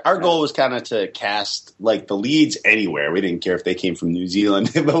 Yeah, our goal was kind of to cast like the leads anywhere. We didn't care if they came from New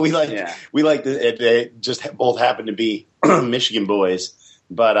Zealand, but we liked they just both happened to be Michigan boys.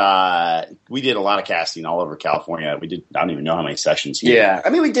 But we did a lot of casting all over California. I don't even know how many sessions here. Yeah, I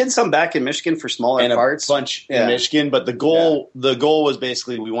mean, we did some back in Michigan for smaller and parts. A bunch in Michigan. But the goal was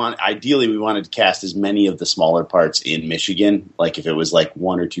basically we wanted to cast as many of the smaller parts in Michigan. Like if it was like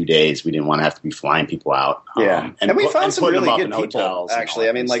 1 or 2 days, we didn't want to have to be flying people out. Yeah, and we found some really good people. Actually,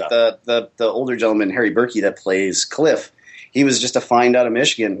 I mean, like the older gentleman Harry Berkey that plays Cliff. He was just a find out of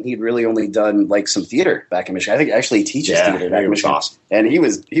Michigan. He'd really only done like some theater back in Michigan. I think actually he teaches theater back in Michigan. Awesome. And he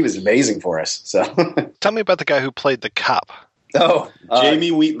was amazing for us. So tell me about the guy who played the cop. Oh,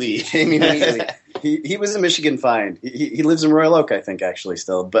 Jamie Wheatley. Jamie Wheatley. He was a Michigan find. He lives in Royal Oak, I think, actually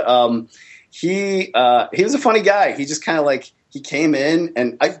still. But he was a funny guy. He just kind of like he came in,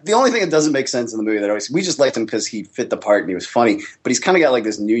 and the only thing that doesn't make sense in the movie that we just liked him because he fit the part and he was funny, but he's kind of got like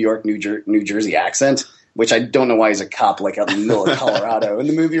this New York, New Jersey accent, which I don't know why he's a cop like out in the middle of Colorado in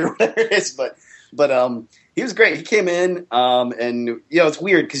the movie or whatever it is, but he was great. He came in, and it's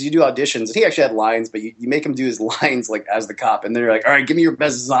weird because you do auditions, and he actually had lines, but you make him do his lines like as the cop, and they're like, "All right, give me your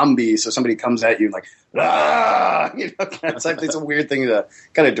best zombie." So somebody comes at you like, "Ah!" It's a weird thing to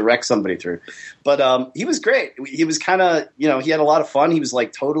kind of direct somebody through. But he was great. He was kind of, he had a lot of fun. He was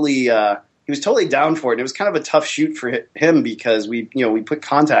like totally down for it. And it was kind of a tough shoot for him because we put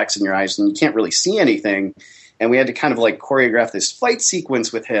contacts in your eyes and you can't really see anything. And we had to kind of like choreograph this fight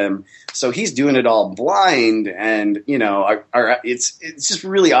sequence with him. So he's doing it all blind, and it's just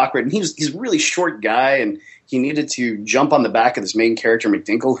really awkward. And he's a really short guy, and he needed to jump on the back of this main character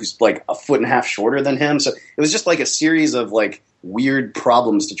McDinkle, who's like a foot and a half shorter than him. So it was just like a series of like weird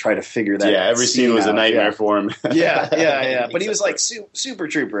problems to try to figure that. Yeah, every scene was a nightmare for him. Yeah. But he was like super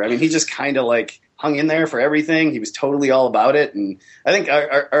trooper. I mean, he just kind of like hung in there for everything. He was totally all about it. And I think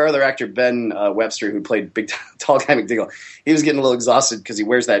our other actor, Ben Webster, who played big tall guy McDinkle, he was getting a little exhausted because he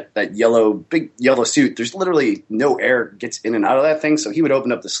wears that big yellow suit. There's literally no air gets in and out of that thing. So he would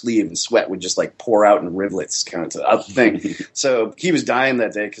open up the sleeve and sweat would just like pour out in rivulets kind of up the thing. So he was dying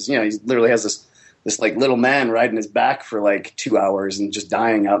that day because, he literally has this like little man riding his back for like 2 hours and just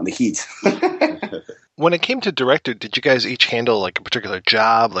dying out in the heat. When it came to director, did you guys each handle like a particular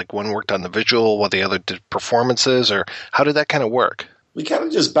job? Like one worked on the visual while the other did performances, or how did that kind of work? We kind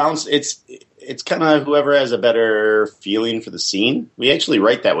of just bounced. It's kind of whoever has a better feeling for the scene. We actually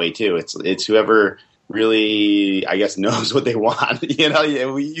write that way too. It's whoever really, I guess, knows what they want.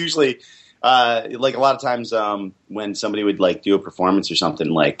 We usually like a lot of times when somebody would like do a performance or something,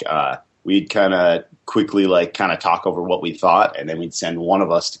 like we'd kind of quickly talk over what we thought, and then we'd send one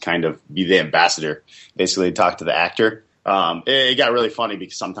of us to kind of be the ambassador, basically talk to the actor. It got really funny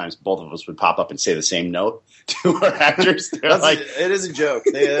because sometimes both of us would pop up and say the same note to our actors. It is a joke.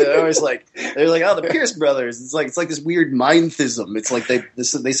 They're always like, "Oh, the Pierce brothers." It's like this weird mind-thism. It's like they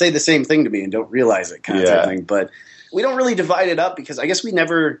say the same thing to me and don't realize it, kind of thing. But we don't really divide it up because I guess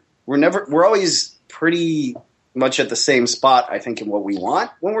we're always pretty much at the same spot, I think, in what we want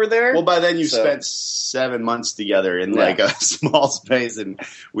when we're there. Well, by then you've spent 7 months together in like a small space, and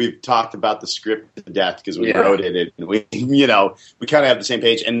we've talked about the script to death because we wrote it, and we kind of have the same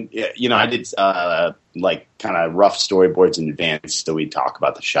page. And I did like kind of rough storyboards in advance, so we talk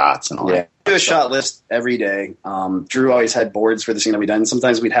about the shots and all that. We do a shot list every day. Drew always had boards for the scene that we done.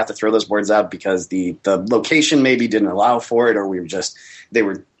 Sometimes we'd have to throw those boards out because the location maybe didn't allow for it, or we were just they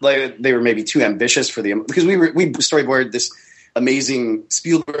were maybe too ambitious for because we storyboarded this amazing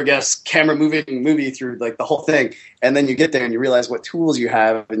Spielberg-esque camera moving movie through like the whole thing, and then you get there and you realize what tools you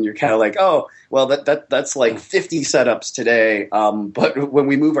have, and you're kind of like, oh, well, that's like 50 setups today, but when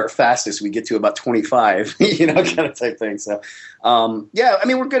we move our fastest, we get to about 25, kind of type thing. So, I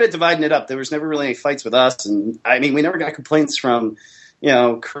mean, we're good at dividing it up. There was never really any fights with us, and I mean, we never got complaints from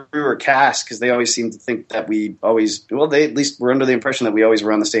crew or cast because they always seemed to think that they at least were under the impression that we always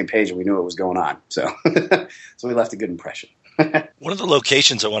were on the same page and we knew what was going on. So, so we left a good impression. One of the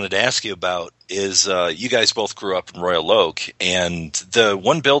locations I wanted to ask you about is you guys both grew up in Royal Oak, and the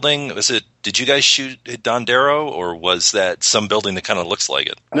one building, did you guys shoot at Dondero, or was that some building that kind of looks like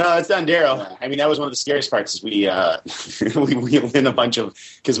it? No, it's Dondero. I mean, that was one of the scariest parts is we wheeled in a bunch of,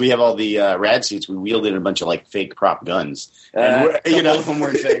 because we have all the rad suits, we wheeled in a bunch of like fake prop guns. And all of them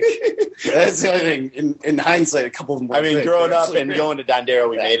were fake. That's the other thing. In hindsight, a couple of them were fake. Growing up and going to Dondero,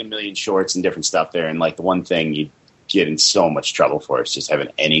 we made a million shorts and different stuff there, and like the one thing you get in so much trouble for is just having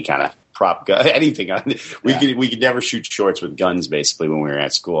any kind of prop gun, anything on it. We could never shoot shorts with guns basically when we were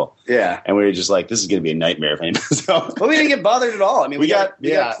at school. Yeah. And we were just like, this is going to be a nightmare for him. But we didn't get bothered at all. I mean, we got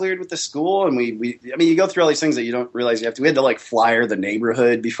cleared with the school, and we you go through all these things that you don't realize you have to. We had to like flyer the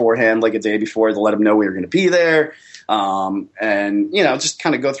neighborhood beforehand, like a day before, to let them know we were going to be there. And just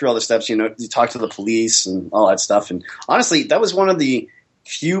kind of go through all the steps, you talk to the police and all that stuff. And honestly, that was one of the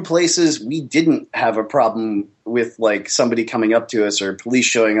few places we didn't have a problem with, like somebody coming up to us or police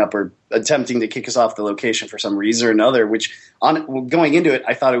showing up or attempting to kick us off the location for some reason or another, which going into it,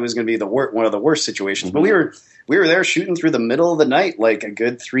 I thought it was going to be one of the worst situations. Mm-hmm. But we were there shooting through the middle of the night, like a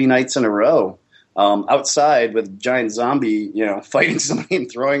good 3 nights in a row, outside with a giant zombie, fighting somebody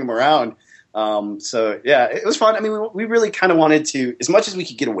and throwing him around. So yeah, it was fun. I mean, we really kind of wanted to, as much as we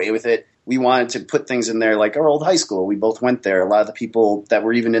could get away with it, we wanted to put things in there like our old high school. We both went there. A lot of the people that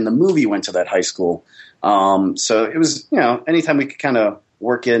were even in the movie went to that high school. So it was, anytime we could kind of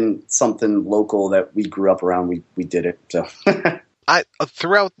work in something local that we grew up around, we did it. So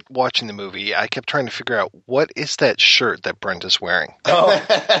Throughout watching the movie, I kept trying to figure out what is that shirt that Brent is wearing.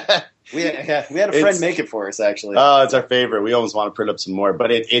 Oh. We had a friend make it for us, actually. Oh, it's our favorite. We almost want to print up some more, but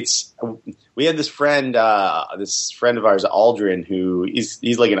we had this friend of ours, Aldrin, who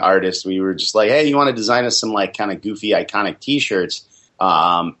he's like an artist. We were just like, hey, you want to design us some like kind of goofy, iconic T-shirts?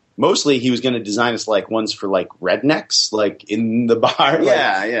 Mostly, he was going to design us like ones for like rednecks, like in the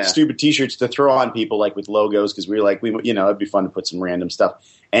bar, stupid T-shirts to throw on people, like with logos, because we were like, it'd be fun to put some random stuff.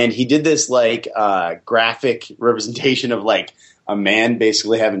 And he did this like graphic representation of like a man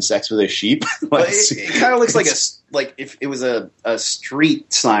basically having sex with a sheep. Like, it kind of looks like if it was a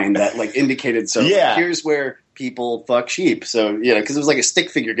street sign that like indicated. So here's where people fuck sheep. So because it was like a stick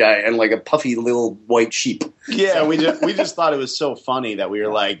figure guy and like a puffy little white sheep. Yeah, we just thought it was so funny that we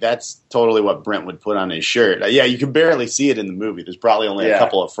were like, that's totally what Brent would put on his shirt. Yeah, you can barely see it in the movie. There's probably only a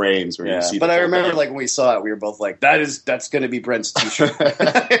couple of frames where you see. But I remember like when we saw it, we were both like, that's going to be Brent's T-shirt.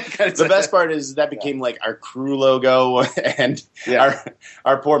 The best part is that became like our crew logo, and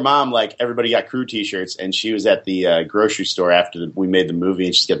our poor mom, like everybody got crew T-shirts, and she was at the grocery store after we made the movie,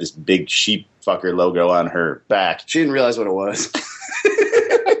 and she's got this big sheep fucker logo on her back. She didn't realize what it was.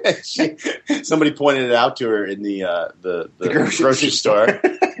 Somebody pointed it out to her in the grocery store.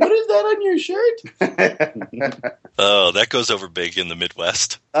 What is that on your shirt? Oh, that goes over big in the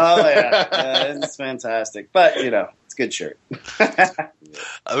Midwest. Oh, yeah. It's fantastic. But, it's a good shirt.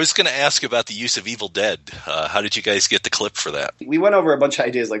 I was going to ask about the use of Evil Dead. How did you guys get the clip for that? We went over a bunch of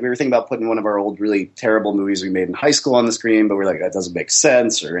ideas. Like, we were thinking about putting one of our old, really terrible movies we made in high school on the screen, but we were like, that doesn't make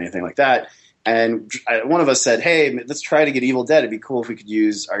sense or anything like that. And one of us said, hey, let's try to get Evil Dead. It'd be cool if we could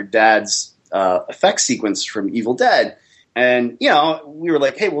use our dad's effects sequence from Evil Dead. And, we were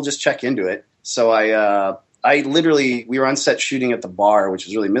like, hey, we'll just check into it. So I literally, we were on set shooting at the bar, which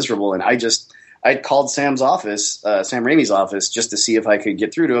was really miserable. And I'd called Sam's office, Sam Raimi's office, just to see if I could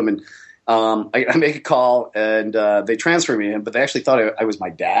get through to him. And I make a call, and they transfer me to him, but they actually thought I was my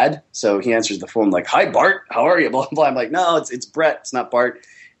dad. So he answers the phone like, hi, Bart, how are you? Blah, blah. I'm like, no, it's Brett. It's not Bart.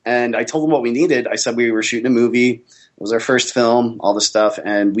 And I told him what we needed. I said we were shooting a movie. It was our first film, all this stuff.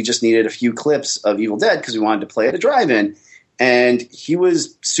 And we just needed a few clips of Evil Dead because we wanted to play at a drive-in. And he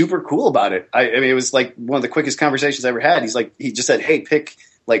was super cool about it. I mean, it was like one of the quickest conversations I ever had. He just said, hey, pick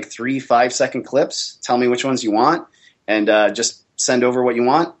like 3 5-second clips. Tell me which ones you want. And just send over what you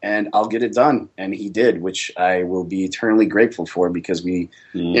want, and I'll get it done. And he did, which I will be eternally grateful for because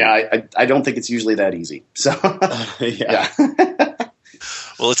I don't think it's usually that easy. So, yeah.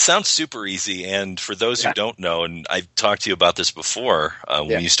 Well, it sounds super easy, and for those who don't know, and I've talked to you about this before, when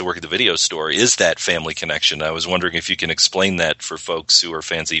we used to work at the video store, is that family connection. I was wondering if you can explain that for folks who are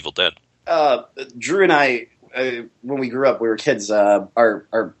fans of Evil Dead. Drew and I, when we grew up, we were kids,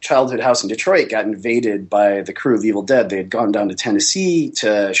 our childhood house in Detroit got invaded by the crew of Evil Dead. They had gone down to Tennessee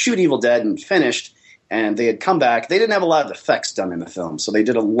to shoot Evil Dead and finished. And they had come back. They didn't have a lot of effects done in the film, so they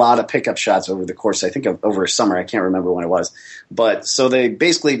did a lot of pickup shots over the course, I think, of over a summer. I can't remember when it was. But so they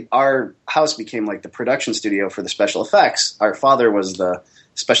basically, our house became like the production studio for the special effects. Our father was the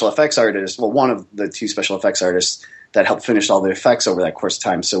special effects artist, well, one of the 2 special effects artists that helped finish all the effects over that course of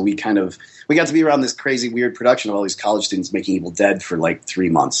time. So we got to be around this crazy, weird production of all these college students making Evil Dead for like 3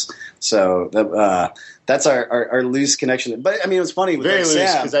 months. So that's our loose connection. But I mean, it was funny with very loose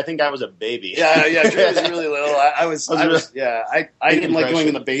Sam because I think I was a baby. Yeah. Drew was really little. I didn't like going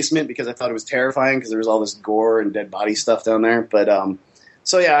in the basement because I thought it was terrifying because there was all this gore and dead body stuff down there. But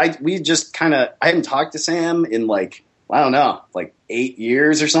we just I hadn't talked to Sam in like, I don't know, like 8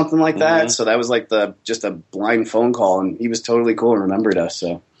 years or something like that. Mm-hmm. So that was like just a blind phone call, and he was totally cool and remembered us.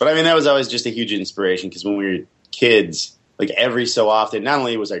 So, but I mean, that was always just a huge inspiration because when we were kids, like every so often, not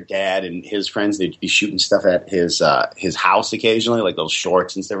only was our dad and his friends, they'd be shooting stuff at his house occasionally, like little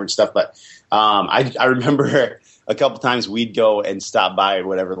shorts and different stuff. But I remember a couple times we'd go and stop by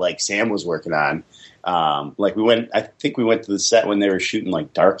whatever like Sam was working on. I think we went to the set when they were shooting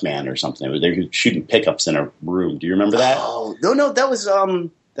like Darkman or something. They were shooting pickups in a room. Do you remember that? Oh, no, that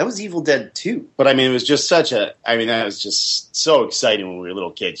was Evil Dead 2. But I mean, it was just that was just so exciting when we were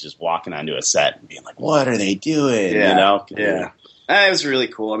little kids just walking onto a set and being like, what are they doing? Yeah. Yeah. It was really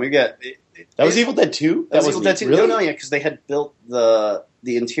cool. I mean, that was Evil Dead 2? That was Evil Dead 2? Really? No, because they had built the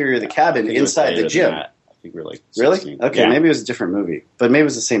interior of the cabin inside the gym. I think we were like 16. Really? Okay, maybe it was a different movie, but maybe it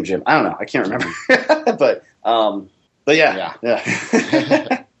was the same gym. I don't know. I can't remember. but yeah.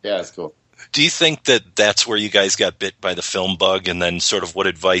 Yeah, it's cool. Do you think that that's where you guys got bit by the film bug, and then sort of what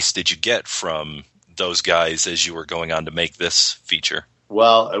advice did you get from those guys as you were going on to make this feature?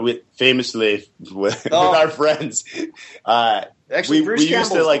 Well, famously with our friends, actually, we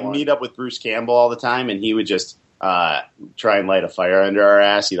used to like meet up with Bruce Campbell all the time, and he would just try and light a fire under our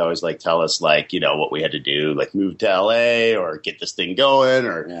ass, he'd always like tell us like, what we had to do, like move to LA or get this thing going,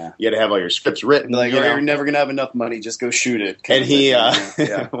 or you had to have all your scripts written. Like, you're never going to have enough money. Just go shoot it. And he,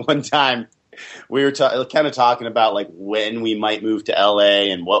 one time we were kind of talking about like when we might move to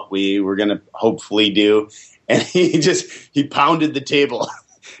LA and what we were going to hopefully do. And he pounded the table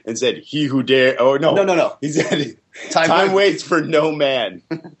and said, "He who dare." Oh, no. He said, Time waits for no man.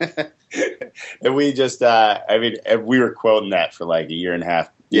 And we just, we were quoting that for like a year and a half,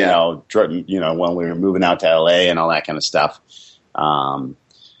 when we were moving out to LA and all that kind of stuff.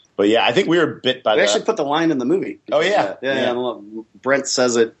 But yeah, I think we were bit by We actually put the line in the movie. Oh, yeah. Yeah. Brent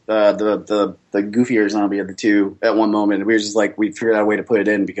says it, the goofier zombie of the two at one moment. We were just like, we figured out a way to put it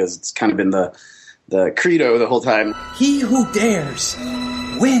in because it's kind of been the credo the whole time. He who dares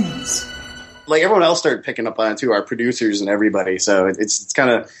wins. Like everyone else started picking up on it too, our producers and everybody. So it's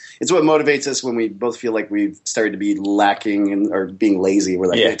what motivates us when we both feel like we've started to be lacking or being lazy. We're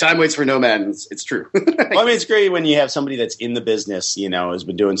like, hey, time waits for no man. It's true. Well, I mean, it's great when you have somebody that's in the business, has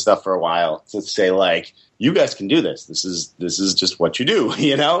been doing stuff for a while, to say like, you guys can do this. This is just what you do,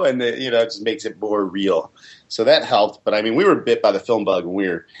 and it just makes it more real. So that helped. But I mean, we were bit by the film bug when we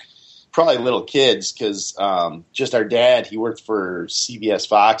were probably little kids, because just our dad, he worked for CBS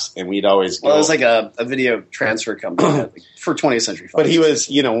Fox, and we'd always go. Well, it was like a video transfer company for 20th Century Fox. But he was,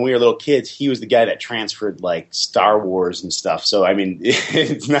 when we were little kids, he was the guy that transferred like Star Wars and stuff. So I mean,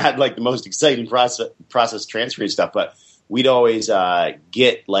 it's not like the most exciting process transferring stuff, but we'd always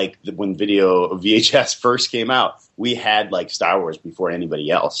get like when VHS first came out, we had like Star Wars before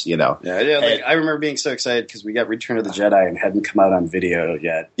anybody else, Yeah, I remember being so excited because we got Return of the Jedi and hadn't come out on video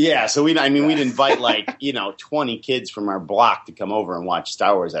yet. Yeah, so we'd invite like 20 kids from our block to come over and watch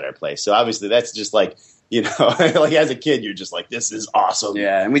Star Wars at our place. So obviously that's just like, like as a kid, you're just like, this is awesome.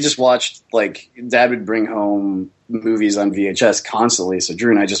 Yeah, and we just watched, like, Dad would bring home movies on VHS constantly, so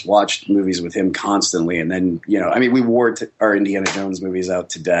Drew and I just watched movies with him constantly, and then, we wore our Indiana Jones movies out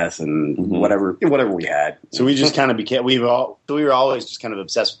to death and whatever we had. So we just kind of became, we were always just kind of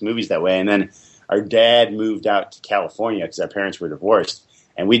obsessed with movies that way, and then our dad moved out to California because our parents were divorced,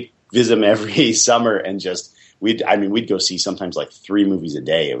 and we'd visit him every summer and just... We'd go see sometimes like 3 movies a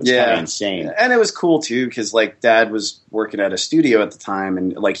day. It was kind of insane. And it was cool too, because like Dad was working at a studio at the time,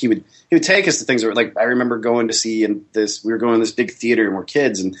 and like he would take us to things where, like, I remember going to see we were going to this big theater and we're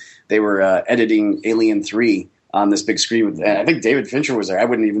kids, and they were editing Alien 3 on this big screen and I think David Fincher was there. I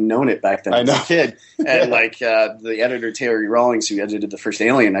wouldn't even known it back then as a kid. And like the editor Taylor Rawlings, who edited the first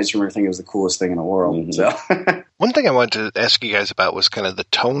Alien, I just remember thinking it was the coolest thing in the world. So one thing I wanted to ask you guys about was kind of the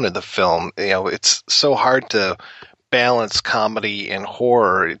tone of the film. It's so hard to balance comedy and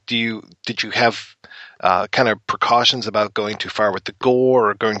horror. Did you have kind of precautions about going too far with the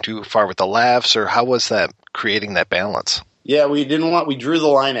gore or going too far with the laughs, or how was that creating that balance? Yeah, we drew the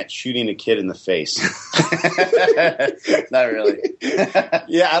line at shooting a kid in the face. Not really.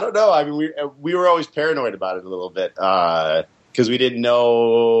 Yeah, I don't know. I mean, we were always paranoid about it a little bit because we didn't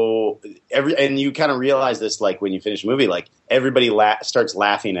know and you kind of realize this, like, when you finish a movie, like, everybody starts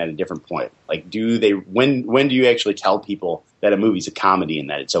laughing at a different point. Like, when do you actually tell people that a movie's a comedy and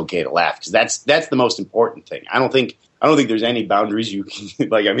that it's okay to laugh? Because that's the most important thing. I don't think there's any boundaries you can,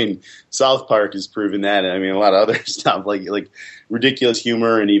 like, I mean, South Park has proven that, and I mean, a lot of other stuff, like ridiculous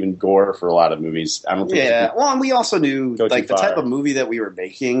humor and even gore for a lot of movies. I don't think. Yeah, well, and we also knew, like, the type of movie that we were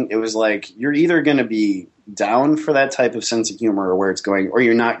making, it was like, you're either going to be down for that type of sense of humor or where it's going, or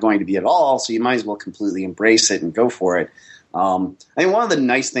you're not going to be at all, so you might as well completely embrace it and go for it. I mean, one of the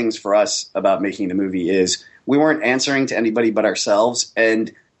nice things for us about making the movie is we weren't answering to anybody but ourselves,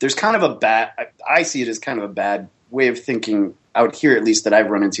 and there's kind of I see it as kind of a bad way of thinking out here, at least, that I've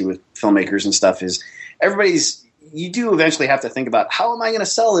run into with filmmakers and stuff, is you do eventually have to think about, how am I going to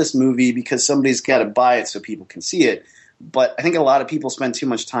sell this movie, because somebody's got to buy it so people can see it. But I think a lot of people spend too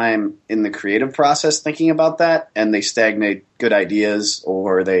much time in the creative process thinking about that, and they stagnate good ideas,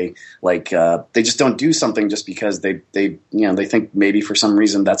 or they just don't do something just because they think maybe for some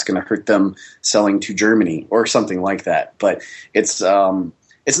reason that's going to hurt them selling to Germany or something like that. But it's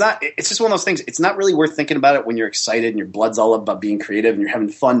just one of those things. It's not really worth thinking about it when you're excited and your blood's all up about being creative and you're having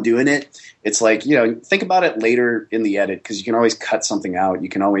fun doing it. It's like, think about it later in the edit, because you can always cut something out. You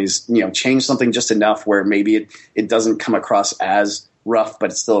can always, change something just enough where maybe it doesn't come across as rough, but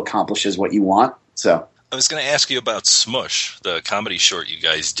it still accomplishes what you want. So I was going to ask you about Smush, the comedy short you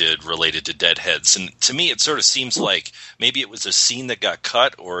guys did related to Deadheads. And to me, it sort of seems like maybe it was a scene that got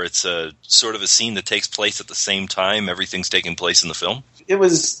cut, or it's a sort of a scene that takes place at the same time everything's taking place in the film. It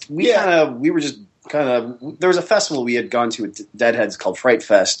was, we were just there was a festival we had gone to at Deadheads called Fright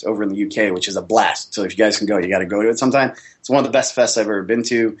Fest over in the UK, which is a blast. So if you guys can go, you got to go to it sometime. It's one of the best fests I've ever been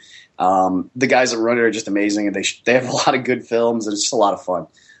to. The guys that run it are just amazing, and they have a lot of good films, and it's just a lot of fun.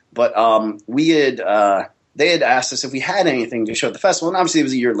 But they had asked us if we had anything to show at the festival, and obviously it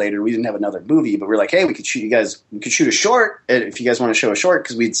was a year later. We didn't have another movie, but we were like, hey, we could shoot a short if you guys want to show a short,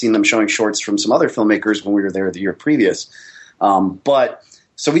 because we'd seen them showing shorts from some other filmmakers when we were there the year previous.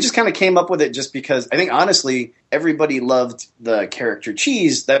 So we just kind of came up with it just because I think, honestly, everybody loved the character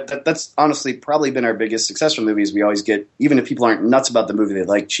Cheese. That's honestly probably been our biggest success from movies. We always get, even if people aren't nuts about the movie, they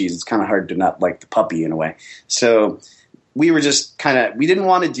like Cheese. It's kind of hard to not like the puppy in a way. So we were just we didn't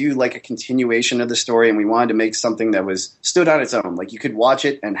want to do like a continuation of the story, and we wanted to make something that stood on its own. Like you could watch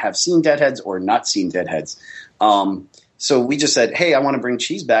it and have seen Deadheads or not seen Deadheads. So we just said, hey, I want to bring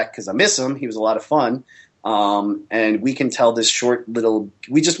Cheese back because I miss him. He was a lot of fun. And we can tell this short little,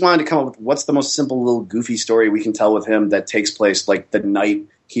 we just wanted to come up with what's the most simple little goofy story we can tell with him that takes place like the night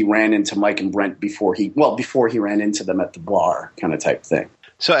he ran into Mike and Brent before he ran into them at the bar kind of type thing.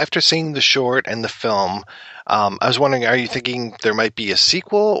 So after seeing the short and the film, I was wondering, are you thinking there might be a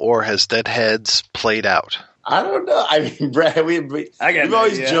sequel, or has Deadheads played out? I don't know. I mean, Brad, we've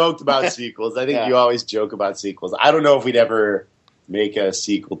always joked about sequels. I think you always joke about sequels. I don't know if we'd ever make a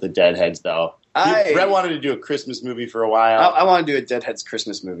sequel to Deadheads, though. Brett wanted to do a Christmas movie for a while. I want to do a Deadheads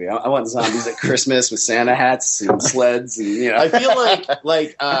Christmas movie. I want zombies at Christmas with Santa hats and sleds, and I feel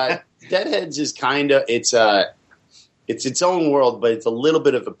like Deadheads is kind of it's its own world, but it's a little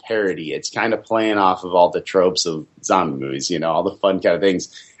bit of a parody. It's kind of playing off of all the tropes of zombie movies, all the fun kind of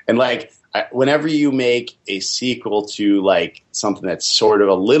things. And whenever you make a sequel to like something that's sort of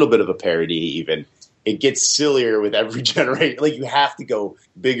a little bit of a parody, even, it gets sillier with every generation. Like you have to go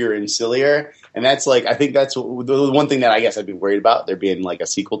bigger and sillier. And that's I think that's the one thing that I guess I'd be worried about, there being like a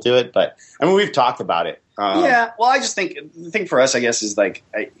sequel to it. But I mean, we've talked about it. Yeah. Well, I just think the thing for us, I guess, is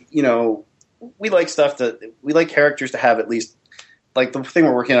we like stuff we like characters to have at least like the thing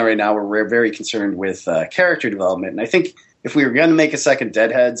we're working on right now, where we're very concerned with character development. And I think if we were going to make a second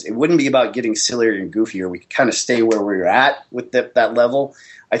Deadheads, it wouldn't be about getting sillier and goofier. We could kind of stay where we're at with that level.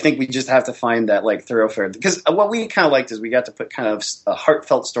 I think we just have to find that thoroughfare, because what we kind of liked is we got to put kind of a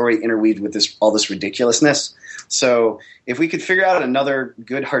heartfelt story interweaved with all this ridiculousness. So if we could figure out another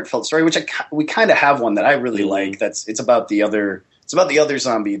good heartfelt story, which we kind of have one that I really like, it's about the other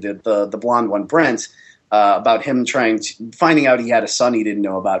zombie, the blonde one, Brent, about him finding out he had a son he didn't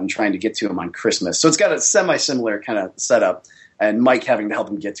know about and trying to get to him on Christmas. So it's got a semi-similar kind of setup, and Mike having to help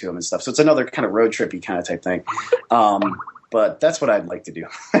him get to him and stuff. So it's another kind of road trippy kind of type thing. But that's what I'd like to do.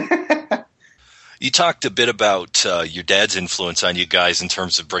 You talked a bit about your dad's influence on you guys in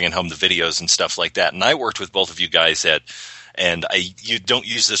terms of bringing home the videos and stuff like that. And I worked with both of you guys and you don't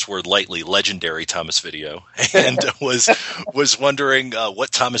use this word lightly, legendary Thomas Video, and was wondering what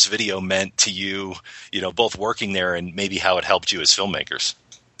Thomas Video meant to you, both working there and maybe how it helped you as filmmakers.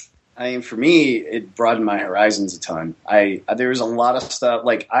 I mean, for me, it broadened my horizons a ton. There was a lot of stuff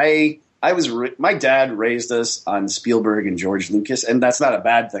my dad raised us on Spielberg and George Lucas, and that's not a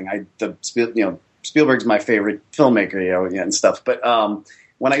bad thing. Spielberg's my favorite filmmaker, and stuff. But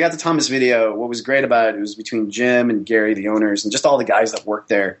when I got to Thomas Video, what was great about it was between Jim and Gary, the owners, and just all the guys that worked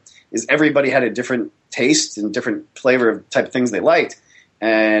there, is everybody had a different taste and different flavor of type of things they liked,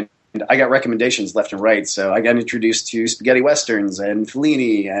 and I got recommendations left and right. So I got introduced to spaghetti westerns and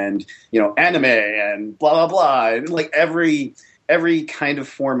Fellini and anime and blah blah blah, and every kind of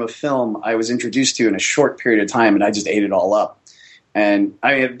form of film I was introduced to in a short period of time, and I just ate it all up. And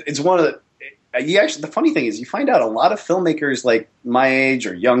I mean, it's one of the funny thing is you find out a lot of filmmakers like my age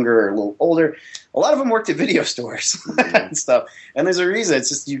or younger or a little older, a lot of them worked at video stores and stuff. And there's a reason. It's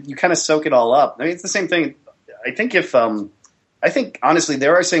just you kind of soak it all up. I mean, it's the same thing. I think honestly, they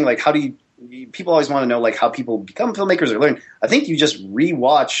are saying how do people always want to know how people become filmmakers or learn. I think you just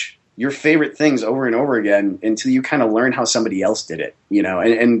rewatch your favorite things over and over again until you kind of learn how somebody else did it,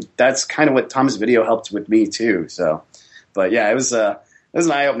 and that's kind of what Thomas Video helped with me too. So, but yeah, it was an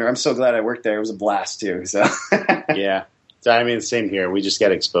eye opener. I'm so glad I worked there. It was a blast too. So yeah. So I mean, same here. We just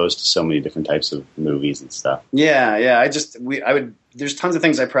got exposed to so many different types of movies and stuff. Yeah. There's tons of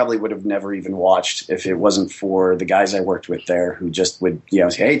things I probably would have never even watched if it wasn't for the guys I worked with there who just would, say,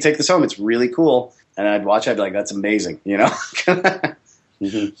 hey, take this home. It's really cool. And I'd watch it. I'd be like, that's amazing.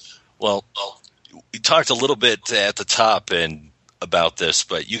 Mm-hmm. Well, we talked a little bit at the top about this,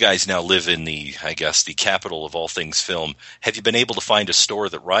 but you guys now live in the capital of all things film. Have you been able to find a store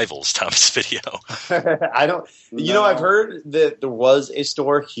that rivals Thomas Video? I don't. No. I've heard that there was a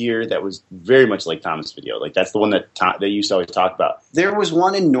store here that was very much like Thomas Video. That's the one that they used to always talk about. There was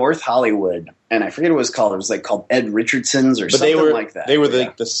one in North Hollywood, and I forget what it was called. It was like called Ed Richardson's or But something they were like that. They were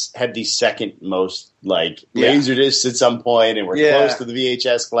Yeah. had the second most like Yeah. laser discs at some point, and were Yeah. close to the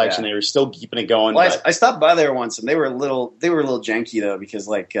VHS collection. Yeah. They were still keeping it going. Well, but I stopped by there once, and they were a little janky though, because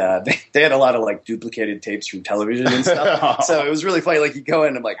like they had a lot of like duplicated tapes from television and stuff. So it was really funny. Like you go in,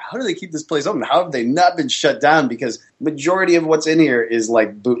 and I'm like, how do they keep this place open? How have they not been shut down? Because majority of what's in here is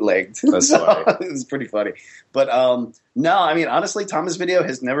like bootlegged. That's So funny. it was pretty funny. But no, I mean honestly, Thomas Video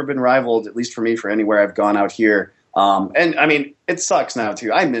has never been rivaled, at least for me, for anywhere I've gone out here. And I mean, it sucks now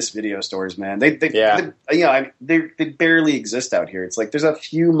too. I miss video stores, man. They barely exist out here. It's like there's a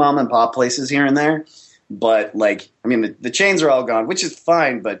few mom and pop places here and there, but like, I mean, the chains are all gone, which is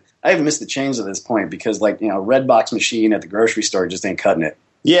fine. But I haven't missed the chains at this point because, like, Red Box machine at the grocery store just ain't cutting it.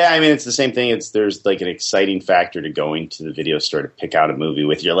 yeah, I mean, it's the same thing. There's like an exciting factor to going to the video store to pick out a movie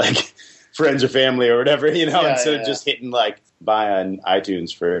with your like friends or family or whatever, instead of just hitting like buy on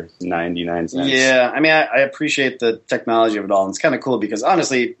iTunes for 99 cents. Yeah, I mean, I appreciate the technology of it all. And it's kind of cool because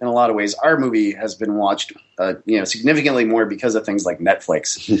honestly, in a lot of ways, our movie has been watched, significantly more because of things like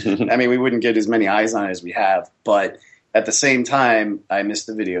Netflix. I mean, we wouldn't get as many eyes on it as we have, but at the same time, I miss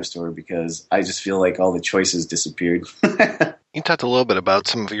the video store because I just feel like all the choices disappeared. You talked a little bit about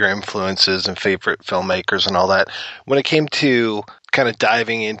some of your influences and favorite filmmakers and all that. When it came to kind of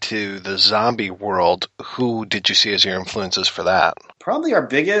diving into the zombie world, who did you see as your influences for that? Probably our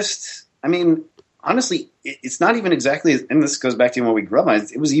biggest, I mean, honestly, it's not even exactly, and this goes back to when we grew up on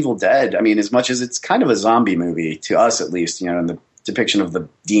it was Evil Dead. I mean, as much as it's kind of a zombie movie, to us at least, in the depiction of the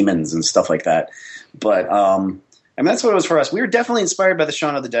demons and stuff like that. But, I mean, that's what it was for us. We were definitely inspired by the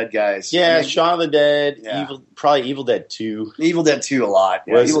Shaun of the Dead guys. Yeah, I mean, Shaun of the Dead, Yeah. probably Evil Dead 2. Evil Dead 2 a lot.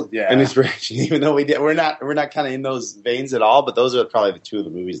 Yeah, Was yeah. an inspiration, even though we're not kind of in those veins at all. But those are probably the two of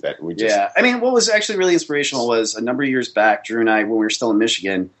the movies that we just. Yeah, I mean, what was actually really inspirational was a number of years back, Drew and I, when we were still in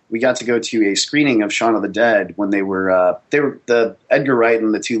Michigan, we got to go to a screening of Shaun of the Dead when they were the Edgar Wright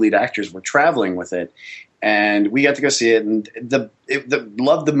and the two lead actors were traveling with it. And we got to go see it, and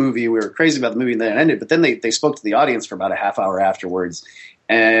loved the movie. We were crazy about the movie, and then it ended. But then they spoke to the audience for about a half hour afterwards,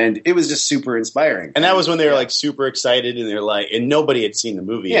 and it was just super inspiring. And that was when they were like super excited, and they're like, and nobody had seen the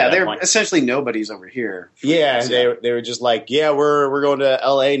movie. Yeah, at that they're point. essentially nobodies over here. Yeah, and they were just like, yeah, we're going to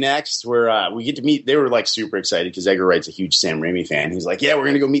LA next. We get to meet. They were like super excited because Edgar Wright's a huge Sam Raimi fan. He's like, yeah, we're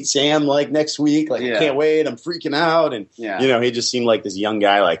gonna go meet Sam like next week. Like, I can't wait. I'm freaking out. And he just seemed like this young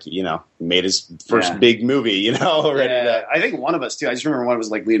guy, like made his first big movie. Ready to. I think one of us too. I just remember one was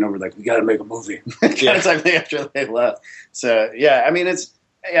like leaning over, like, we got to make a movie. Kind of time after they left. So yeah, I mean it's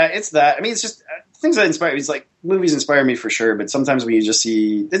that. I mean it's just things that inspire. It's like movies inspire me for sure. But sometimes when you just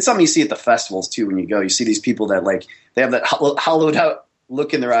see, it's something you see at the festivals too. When you go, you see these people that like they have that hollowed out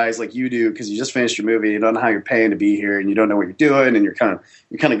look in their eyes like you do because you just finished your movie. You don't know how you're paying to be here, and you don't know what you're doing, and you're kind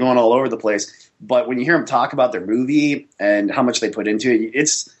of going all over the place. But when you hear them talk about their movie and how much they put into it,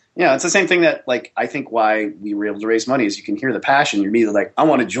 it's the same thing that, like, I think why we were able to raise money is you can hear the passion. You're immediately like, I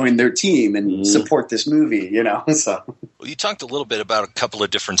want to join their team and support this movie, So Well, you talked a little bit about a couple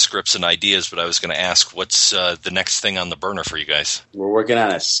of different scripts and ideas, but I was going to ask, what's the next thing on the burner for you guys? We're working on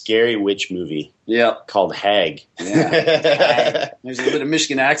a scary witch movie. Yeah, called Hag. Yeah, Hag. There's a bit of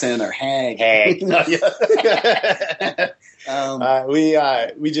Michigan accent in there. Hag. Hag.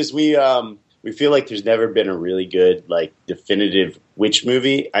 We feel like there's never been a really good, like, definitive witch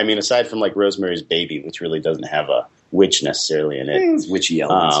movie. I mean, aside from like Rosemary's Baby, which really doesn't have a witch necessarily in it. It's witchy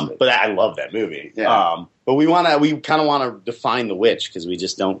elements. But I love that movie. Yeah. But we kind of want to define the witch because we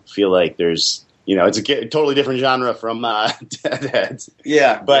just don't feel like there's, it's a totally different genre from Deadheads.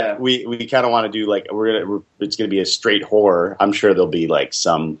 Yeah. But we kind of want to do like it's gonna be a straight horror. I'm sure there'll be like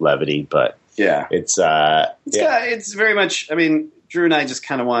some levity, but yeah, it's very much. I mean, Drew and I just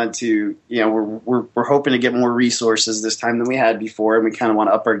kind of wanted to, we're hoping to get more resources this time than we had before, and we kind of want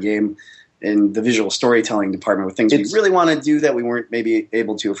to up our game in the visual storytelling department with things we really want to do that we weren't maybe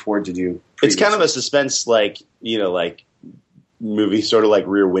able to afford to do previously. It's kind of a suspense, like, like movie, sort of like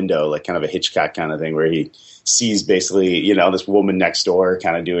Rear Window, like kind of a Hitchcock kind of thing where he sees basically, this woman next door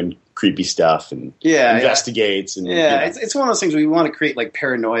kind of doing creepy stuff and investigates. And it's one of those things we want to create like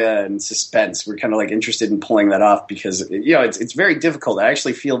paranoia and suspense. We're kind of like interested in pulling that off because, it's very difficult. I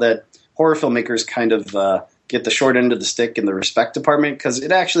actually feel that horror filmmakers kind of get the short end of the stick in the respect department because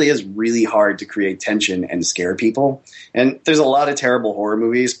it actually is really hard to create tension and scare people. And there's a lot of terrible horror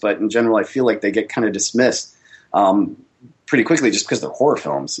movies, but in general, I feel like they get kind of dismissed pretty quickly just because they're horror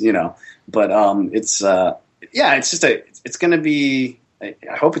films, But it's going to be. I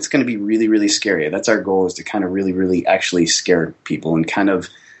hope it's going to be really, really scary. That's our goal, is to kind of really, really actually scare people and kind of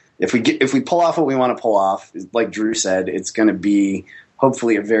if we pull off what we want to pull off, like Drew said, it's going to be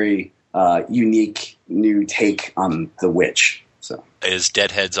hopefully a very unique new take on the witch. So, has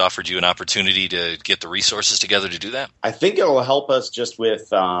Deadheads offered you an opportunity to get the resources together to do that? I think it will help us just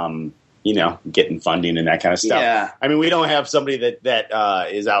with getting funding and that kind of stuff. Yeah. I mean, we don't have somebody that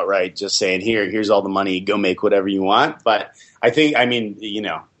is outright just saying, here's all the money, go make whatever you want. But I think,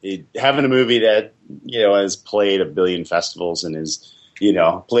 having a movie that, has played a billion festivals and is,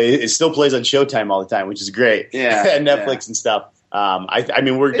 it still plays on Showtime all the time, which is great. Yeah. And Netflix and stuff.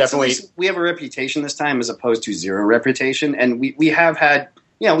 We're definitely, we have a reputation this time as opposed to zero reputation. And we have had,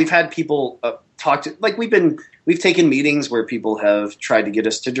 we've had people talk to, like we've taken meetings where people have tried to get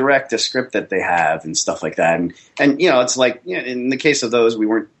us to direct a script that they have and stuff like that. And it's like, in the case of those, we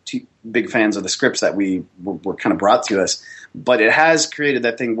weren't too big fans of the scripts that were kind of brought to us, but it has created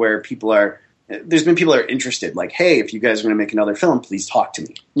that thing where there's been people that are interested, like, hey, if you guys are going to make another film, please talk to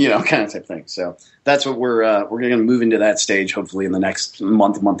me, kind of type thing. So that's what we're going to move into that stage, hopefully in the next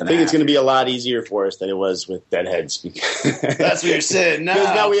month and a half. I think it's going to be a lot easier for us than it was with Deadheads. Because that's what you're saying.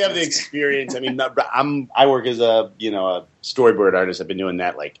 Because now we have the experience. I mean, I work as a storyboard artist. I've been doing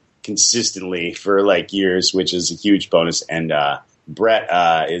that like consistently for like years, which is a huge bonus. And Brett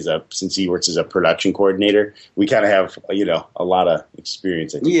since he works as a production coordinator, we kind of have a lot of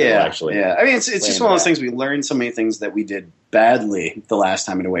experience. I think, actually. Yeah. I mean, it's just one of those things. We learned so many things that we did badly the last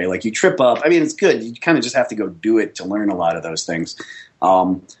time in a way. Like you trip up. I mean, it's good. You kind of just have to go do it to learn a lot of those things.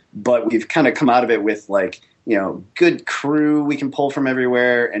 But we've kind of come out of it with like, good crew we can pull from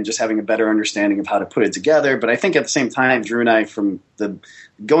everywhere and just having a better understanding of how to put it together. But I think at the same time, Drew and I, from the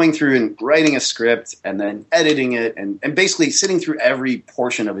going through and writing a script and then editing it and basically sitting through every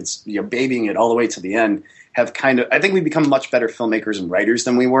portion of its, babying it all the way to the end, have I think we've become much better filmmakers and writers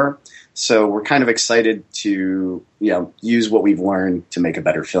than we were. So we're kind of excited to, use what we've learned to make a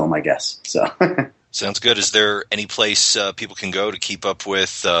better film, I guess. So. Sounds good. Is there any place people can go to keep up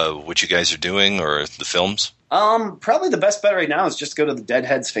with what you guys are doing or the films? Probably the best bet right now is just go to the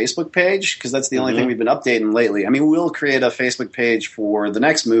Deadheads Facebook page, because that's the only thing we've been updating lately. I mean, we'll create a Facebook page for the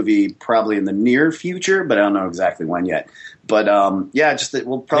next movie probably in the near future, but I don't know exactly when yet. But just that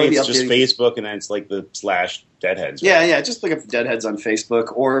we'll probably be updating. It's just Facebook, and then it's like the /Deadheads. Right? Yeah. Just look up Deadheads on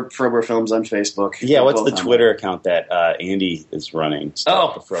Facebook or Frobro Films on Facebook. Yeah, what's the Twitter account that Andy is running?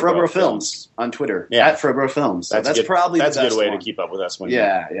 Frobro Films on Twitter. Yeah, at Frobro Films. So that's probably the best a good way one to keep up with us. But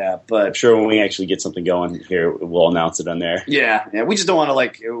I'm sure when we actually get something going here, we'll announce it on there. Yeah. We just don't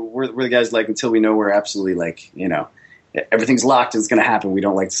want to we're the guys until we know we're absolutely everything's locked and it's going to happen. We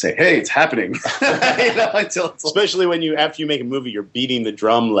don't like to say, "Hey, it's happening." Especially when after you make a movie, you're beating the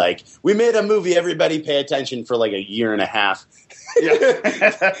drum like, "We made a movie. Everybody, pay attention," for like a year and a half.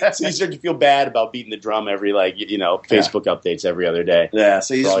 Yeah. So you start to feel bad about beating the drum every Facebook updates every other day. Yeah.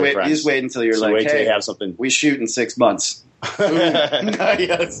 So you just wait until you're wait till "Hey, you have something. We shoot in 6 months."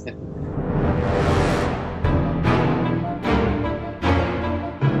 Yes.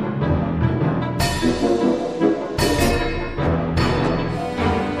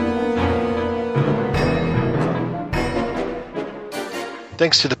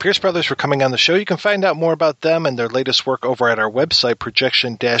 Thanks to the Pierce Brothers for coming on the show. You can find out more about them and their latest work over at our website,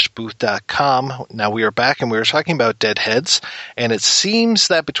 projection-booth.com. Now we are back, and we were talking about Deadheads, and it seems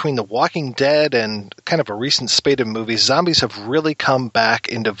that between The Walking Dead and kind of a recent spate of movies, zombies have really come back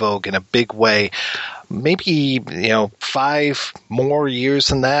into vogue in a big way. Maybe, 5 more years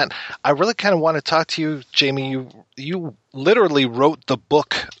than that. I really kind of want to talk to you, Jamie. You literally wrote the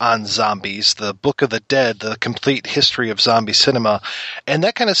book on zombies, the Book of the Dead, the complete history of zombie cinema. And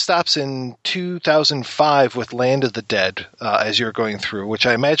that kind of stops in 2005 with Land of the Dead, as you're going through, which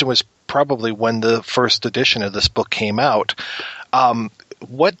I imagine was probably when the first edition of this book came out.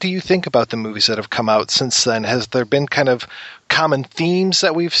 What do you think about the movies that have come out since then? Has there been kind of common themes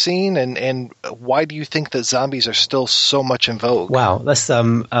that we've seen, and why do you think that zombies are still so much in vogue? Wow, that's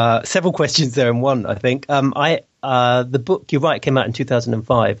several questions there in one, I think. The book, you're right, came out in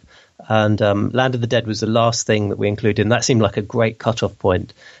 2005, and Land of the Dead was the last thing that we included, and that seemed like a great cutoff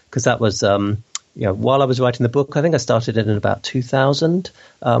point, because that was while I was writing the book, I think I started it in about 2000.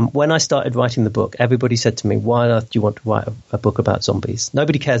 When I started writing the book, everybody said to me, "Why on earth do you want to write a book about zombies?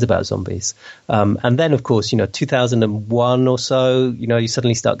 Nobody cares about zombies." And then, of course, 2001 or so, you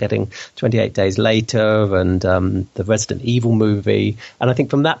suddenly start getting 28 Days Later and the Resident Evil movie. And I think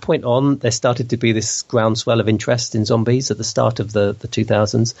from that point on, there started to be this groundswell of interest in zombies at the start of the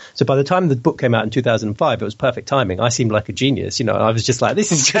 2000s. So by the time the book came out in 2005, it was perfect timing. I seemed like a genius. I was just like,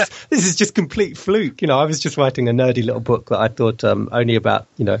 this is just complete fluke. I was just writing a nerdy little book that I thought only about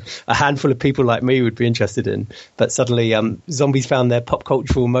a handful of people like me would be interested in. But suddenly zombies found their pop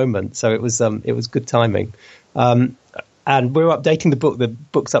cultural moment, so it was good timing. And we're updating the book. The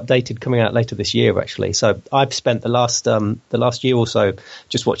book's updated, coming out later this year, actually. So I've spent the last year or so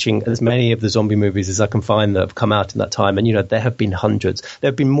just watching as many of the zombie movies as I can find that have come out in that time. And there have been hundreds. There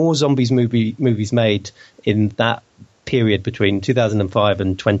have been more zombies movies made in that period between 2005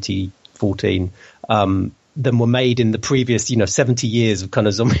 and 2014 than were made in the previous 70 years of kind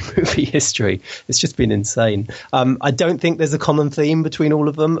of zombie movie history. It's just been insane. I don't think there's a common theme between all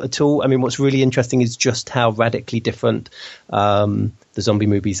of them at all. I mean, what's really interesting is just how radically different the zombie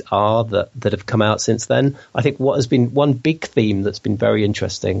movies are that have come out since then. I think what has been one big theme that's been very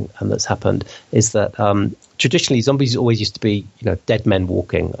interesting and that's happened is that traditionally zombies always used to be dead men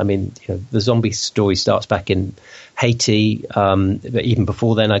walking. I mean, the zombie story starts back in Haiti, but even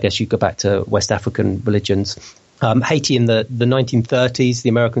before then, I guess you go back to West African religions. Haiti in the 1930s, the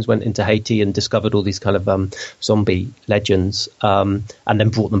Americans went into Haiti and discovered all these kind of zombie legends, and then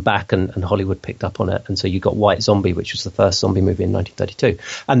brought them back, and Hollywood picked up on it. And so you got White Zombie, which was the first zombie movie in 1932.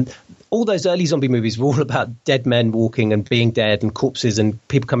 And all those early zombie movies were all about dead men walking and being dead and corpses and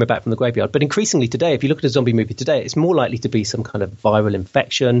people coming back from the graveyard. But increasingly today, if you look at a zombie movie today, it's more likely to be some kind of viral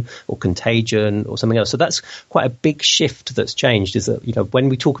infection or contagion or something else. So that's quite a big shift that's changed, is that, when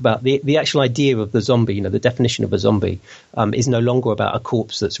we talk about the actual idea of the zombie, the definition of a zombie is no longer about a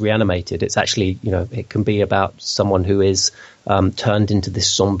corpse that's reanimated. It's actually, it can be about someone who is turned into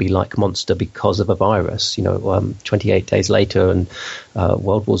this zombie-like monster because of a virus. 28 Days Later and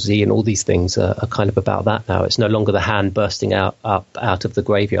World War Z and all these things are kind of about that now. It's no longer the hand bursting out of the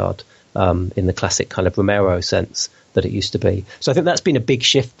graveyard in the classic kind of Romero sense that it used to be. So I think that's been a big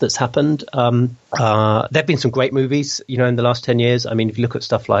shift that's happened. There have been some great movies, in the last 10 years. I mean, if you look at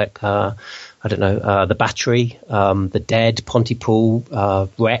stuff like, The Battery, The Dead, Pontypool,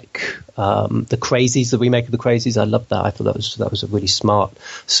 Wreck, The Crazies, the remake of The Crazies. I loved that. I thought that was a really smart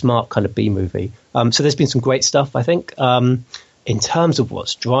kind of B movie. So there's been some great stuff, I think. In terms of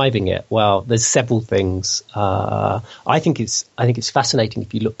what's driving it, well, there's several things. I think it's fascinating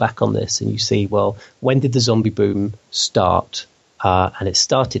if you look back on this and you see, well, when did the zombie boom start? And it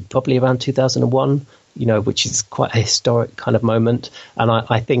started probably around 2001, which is quite a historic kind of moment. And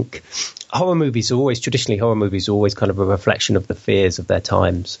I think horror movies are always kind of a reflection of the fears of their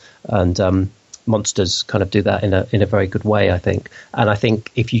times. And monsters kind of do that in a very good way, I think. And I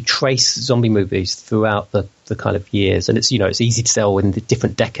think if you trace zombie movies throughout the kind of years, and it's easy to tell in the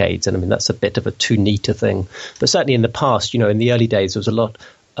different decades, and I mean that's a bit of a too neat a thing, but certainly in the past, in the early days there was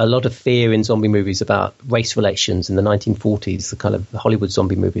a lot of fear in zombie movies about race relations. In the 1940s, the kind of Hollywood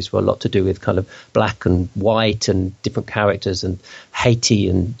zombie movies were a lot to do with kind of black and white and different characters and Haiti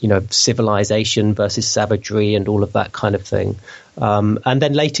and, civilization versus savagery and all of that kind of thing. And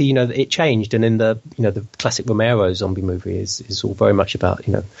then later, it changed. And in the classic Romero zombie movie is all very much about,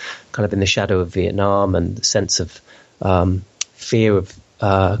 kind of in the shadow of Vietnam and the sense of fear of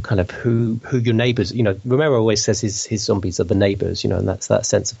kind of who your neighbors, Romero always says his zombies are the neighbors, and that's that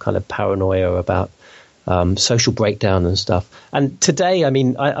sense of kind of paranoia about social breakdown and stuff. And today, I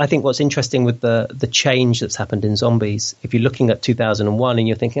mean, I think what's interesting with the change that's happened in zombies, if you're looking at 2001 and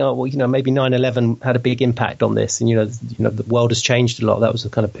you're thinking, oh, well, maybe 9/11 had a big impact on this, and, the world has changed a lot. That was a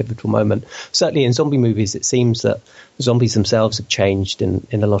kind of pivotal moment. Certainly in zombie movies, it seems that zombies themselves have changed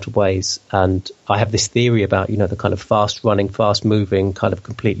in a lot of ways. And I have this theory about, the kind of fast running, fast moving, kind of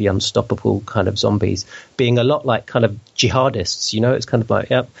completely unstoppable kind of zombies being a lot like kind of jihadists, it's kind of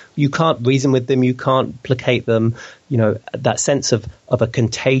like, you can't reason with them, you can't placate them, that sense of a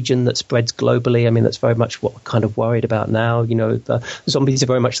contagion that spreads globally. I mean, that's very much what we're kind of worried about now. The zombies are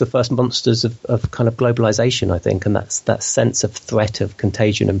very much the first monsters of kind of globalization, I think. And that's that sense of threat, of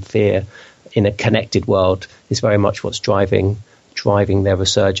contagion and fear in a connected world is very much what's driving their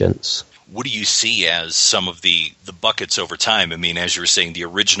resurgence. What do you see as some of the buckets over time? I mean, as you were saying, the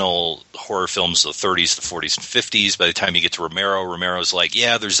original horror films, the 30s, the 40s, and 50s, by the time you get to Romero's like,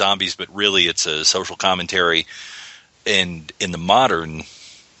 yeah, there's zombies, but really it's a social commentary. And in the modern,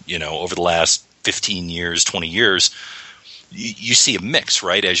 over the last 15 years, 20 years, you see a mix,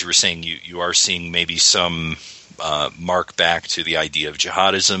 right? As you were saying, you are seeing maybe some mark back to the idea of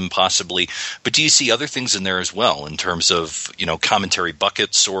jihadism, possibly. But do you see other things in there as well, in terms of, commentary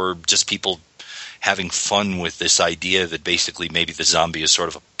buckets, or just people having fun with this idea that basically maybe the zombie is sort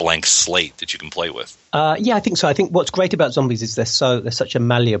of a blank slate that you can play with? Yeah, I think so. I think what's great about zombies is they're such a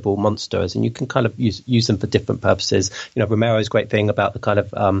malleable monster, and you can kind of use them for different purposes. Romero's great thing about the kind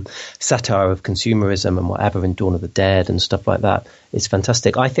of satire of consumerism and whatever in Dawn of the Dead and stuff like that is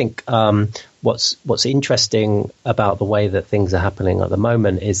fantastic. I think what's interesting about the way that things are happening at the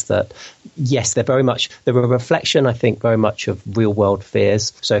moment is that yes, they're a reflection, I think, very much of real world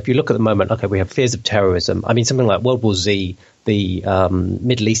fears. So if you look at the moment, okay, we have fears of terrorism. I mean, something like World War Z, the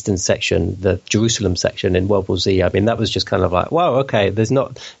Middle Eastern section, the Jerusalem section in World War Z. I mean, that was just kind of like, wow, okay, there's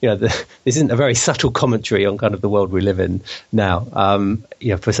not, this isn't a very subtle commentary on kind of the world we live in now,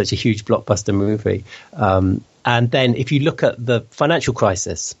 for such a huge blockbuster movie. And then if you look at the financial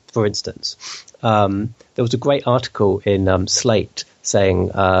crisis, for instance, there was a great article in Slate saying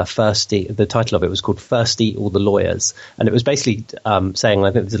the title of it was called First Eat All the Lawyers. And it was basically saying,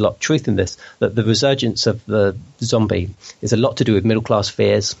 I think there's a lot of truth in this, that the resurgence of the zombie is a lot to do with middle-class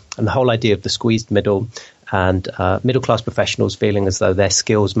fears and the whole idea of the squeezed middle and middle-class professionals feeling as though their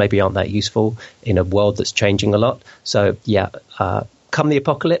skills maybe aren't that useful in a world that's changing a lot. So, come the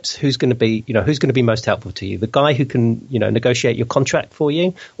apocalypse, who's going to be most helpful to you? The guy who can, negotiate your contract for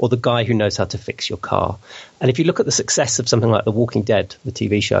you, or the guy who knows how to fix your car? And if you look at the success of something like The Walking Dead, the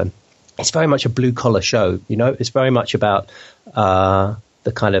TV show, it's very much a blue collar show. It's very much about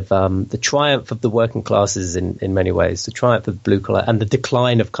the kind of the triumph of the working classes in many ways, the triumph of the blue collar and the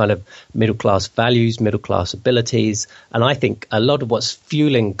decline of kind of middle class values, middle class abilities. And I think a lot of what's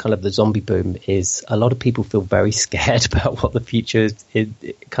fueling kind of the zombie boom is a lot of people feel very scared about what the future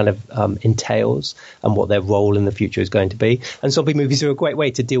kind of entails and what their role in the future is going to be. And zombie movies are a great way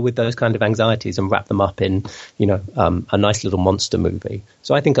to deal with those kind of anxieties and wrap them up in, a nice little monster movie.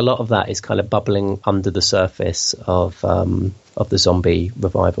 So I think a lot of that is kind of bubbling under the surface of the zombie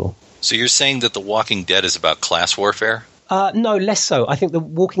revival. So you're saying that The Walking Dead is about class warfare? No, less so. I think The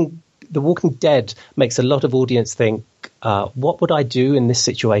Walking Dead makes a lot of audience think, what would I do in this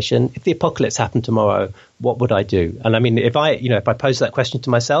situation? If the apocalypse happened tomorrow, what would I do? And I mean, if I pose that question to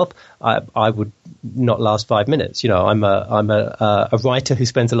myself, I would not last 5 minutes. I'm a writer who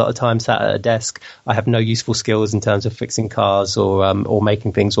spends a lot of time sat at a desk. I have no useful skills in terms of fixing cars or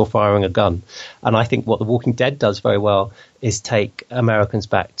making things or firing a gun. And I think what The Walking Dead does very well is take Americans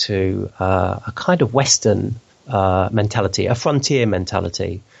back to a kind of Western mentality, a frontier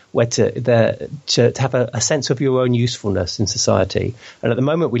mentality, where to have a sense of your own usefulness in society. And at the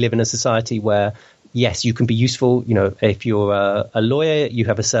moment, we live in a society where, yes, you can be useful. If you're a lawyer, you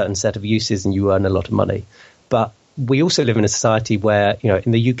have a certain set of uses and you earn a lot of money. But we also live in a society where,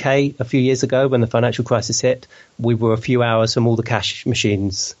 in the UK a few years ago, when the financial crisis hit, we were a few hours from all the cash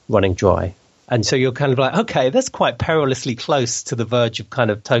machines running dry. And so you're kind of like, okay, that's quite perilously close to the verge of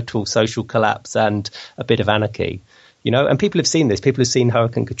kind of total social collapse and a bit of anarchy. And people have seen this. People have seen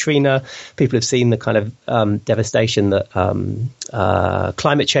Hurricane Katrina. People have seen the kind of devastation that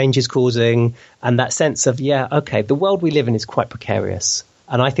climate change is causing, and that sense of, the world we live in is quite precarious.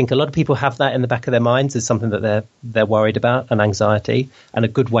 And I think a lot of people have that in the back of their minds as something that they're worried about, and anxiety. And a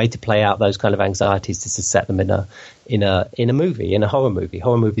good way to play out those kind of anxieties is to set them in a movie, in a horror movie.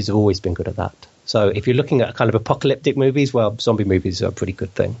 Horror movies have always been good at that. So if you're looking at kind of apocalyptic movies, well, zombie movies are a pretty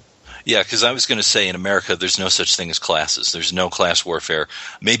good thing. Yeah, because I was going to say in America, there's no such thing as classes. There's no class warfare.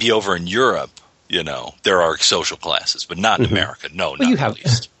 Maybe over in Europe, there are social classes, but not in America. No, well, not at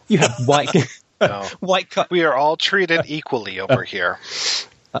least. You have white... No. We are all treated equally over here.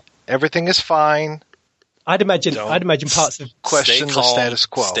 Everything is fine. I'd imagine parts of question the status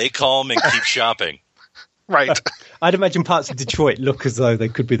quo. Stay calm and keep shopping. Right. I'd imagine parts of Detroit look as though they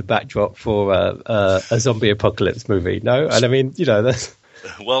could be the backdrop for a zombie apocalypse movie. No, and I mean, that's.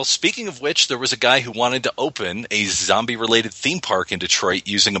 Well, speaking of which, there was a guy who wanted to open a zombie-related theme park in Detroit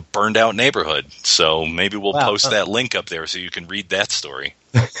using a burned-out neighborhood. So maybe we'll post that link up there so you can read that story.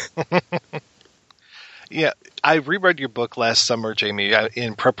 Yeah, I reread your book last summer, Jamie,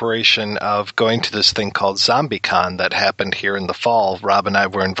 in preparation of going to this thing called ZombieCon that happened here in the fall. Rob and I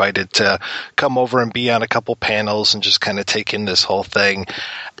were invited to come over and be on a couple panels and just kind of take in this whole thing.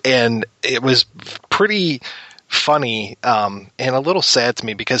 And it was pretty funny and a little sad to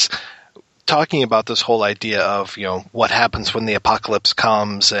me because talking about this whole idea of, what happens when the apocalypse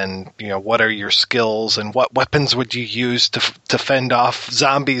comes and, what are your skills and what weapons would you use to fend off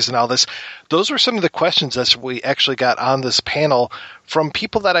zombies and all this. Those were some of the questions that we actually got on this panel from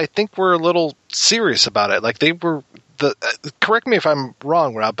people that I think were a little serious about it. Like they were correct me if I'm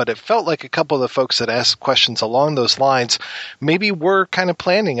wrong, Rob, but it felt like a couple of the folks that asked questions along those lines maybe were kind of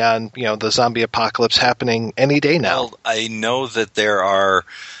planning on, the zombie apocalypse happening any day now. Well, I know that there are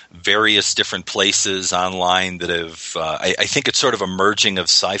various different places online that have, I think it's sort of a merging of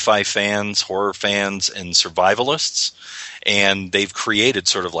sci-fi fans, horror fans, and survivalists. And they've created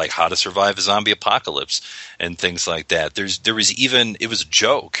sort of like how to survive a zombie apocalypse and things like that. There was even, it was a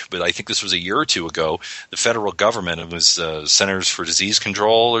joke, but I think this was a year or two ago, the federal government, it was Centers for Disease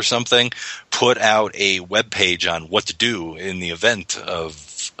Control or something, put out a webpage on what to do in the event of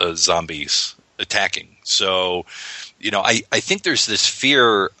zombies attacking. So, I think there's this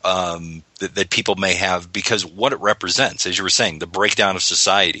fear that people may have because what it represents, as you were saying, the breakdown of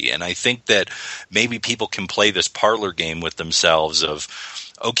society. And I think that maybe people can play this parlor game with themselves of,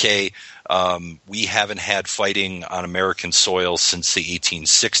 okay, we haven't had fighting on American soil since the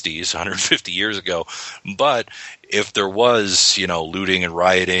 1860s, 150 years ago. But if there was, looting and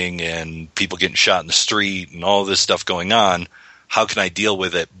rioting and people getting shot in the street and all this stuff going on, how can I deal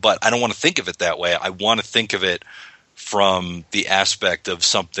with it? But I don't want to think of it that way. I want to think of it from the aspect of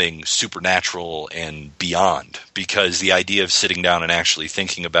something supernatural and beyond, because the idea of sitting down and actually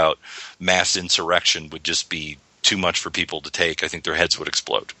thinking about mass insurrection would just be too much for people to take. I think their heads would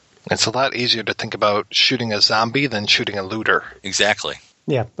explode. It's a lot easier to think about shooting a zombie than shooting a looter. Exactly.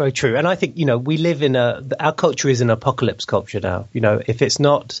 Yeah, very true. And I think, we live in our culture is an apocalypse culture now. If it's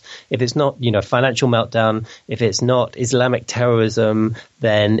not, financial meltdown, if it's not Islamic terrorism,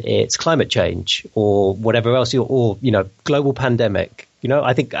 then it's climate change or whatever else, or global pandemic.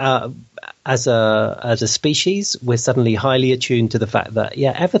 I think as a species, we're suddenly highly attuned to the fact that,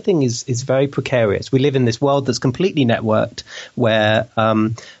 everything is very precarious. We live in this world that's completely networked where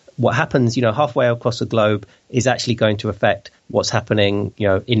what happens, halfway across the globe is actually going to affect what's happening,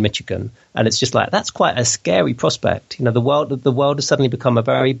 in Michigan. And it's just like, that's quite a scary prospect. The world has suddenly become a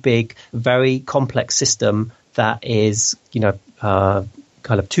very big, very complex system that is, kind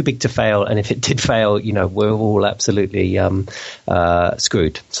of too big to fail. And if it did fail, we're all absolutely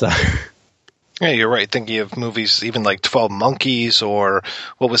screwed. So. Yeah, you're right. Thinking of movies even like 12 Monkeys or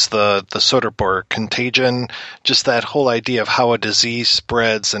what was the Soderbergh Contagion, just that whole idea of how a disease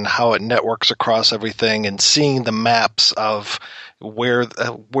spreads and how it networks across everything, and seeing the maps of where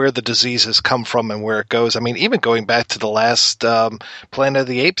the disease has come from and where it goes. I mean, even going back to the last Planet of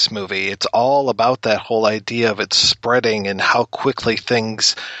the Apes movie, it's all about that whole idea of it spreading and how quickly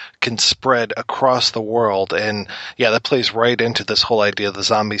things can spread across the world. And that plays right into this whole idea of the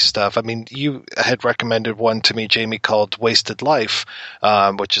zombie stuff. I mean, you had recommended one to me, Jamie, called Wasted Life,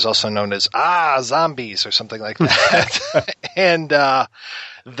 which is also known as Zombies or something like that. And that,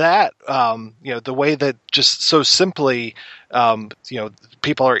 the way that just so simply,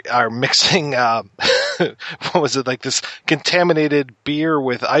 people are mixing, what was it, like this contaminated beer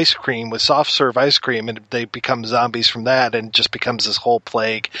with ice cream, with soft serve ice cream, and they become zombies from that, and just becomes this whole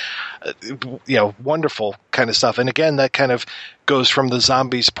plague, wonderful kind of stuff. And again, that kind of goes from the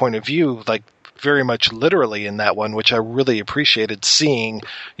zombies' point of view, like very much literally in that one, which I really appreciated seeing,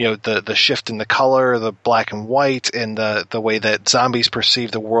 the shift in the color, the black and white, and the way that zombies perceive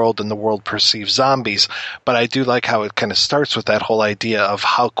the world and the world perceives zombies. But I do like how it kind of starts with that whole idea of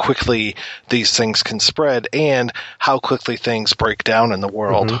how quickly these things can spread and how quickly things break down in the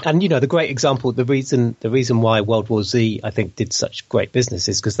world. Mm-hmm. And, the great example, the reason why World War Z, I think, did such great business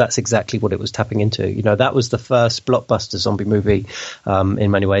is because that's exactly what it was tapping into. That was the first blockbuster zombie movie in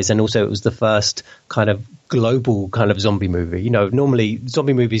many ways. And also it was the first kind of global kind of zombie movie. Normally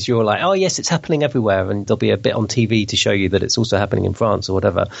zombie movies, you're like, oh yes, it's happening everywhere, and there'll be a bit on TV to show you that it's also happening in France or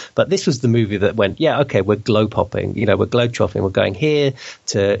whatever. But this was the movie that went, okay, we're globe hopping, we're globe trotting, we're going here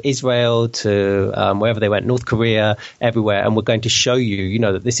to Israel to wherever they went, North Korea, everywhere, and we're going to show you,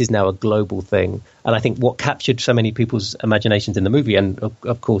 that this is now a global thing. And I think what captured so many people's imaginations in the movie, and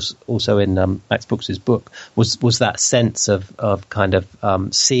of course also in Max Brooks's book, was that sense of kind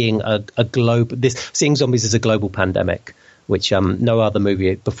of seeing a globe, seeing zombies as a global pandemic, which no other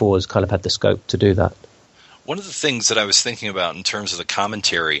movie before has kind of had the scope to do that. One of the things that I was thinking about in terms of the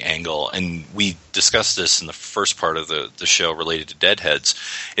commentary angle, and we discussed this in the first part of the show related to Deadheads,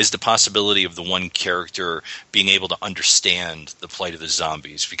 is the possibility of the one character being able to understand the plight of the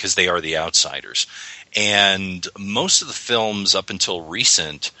zombies because they are the outsiders. And most of the films up until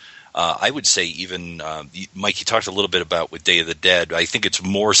recent, I would say even, Mike, you talked a little bit about with Day of the Dead. I think it's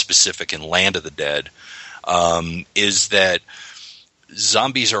more specific in Land of the Dead, is that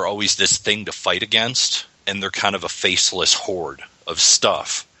zombies are always this thing to fight against, and they're kind of a faceless horde of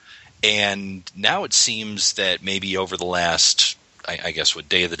stuff. And now it seems that maybe over the last, I guess what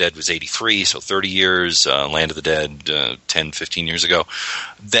Day of the Dead was 83, so 30 years, Land of the Dead 10, 15 years ago,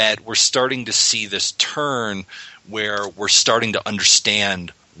 that we're starting to see this turn where we're starting to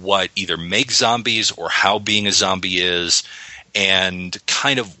understand what either makes zombies or how being a zombie is. and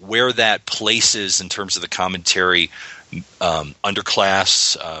kind of where that places in terms of the commentary,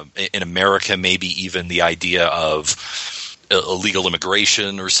 underclass in America, maybe even the idea of illegal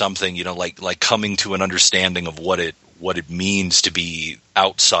immigration or something, like coming to an understanding of what it means to be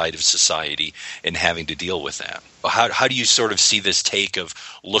outside of society and having to deal with that. How do you sort of see this take of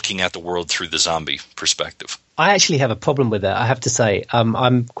looking at the world through the zombie perspective? I actually have a problem with it, I have to say.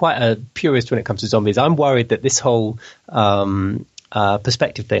 I'm quite a purist when it comes to zombies. I'm worried that this whole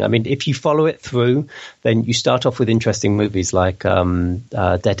perspective thing, I mean, if you follow it through, then you start off with interesting movies like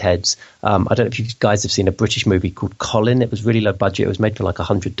Deadheads. I don't know if you guys have seen a British movie called Colin. It was really low budget. It was made for like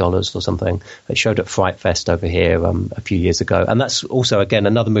 $100 or something. It showed at Fright Fest over here a few years ago. And that's also, again,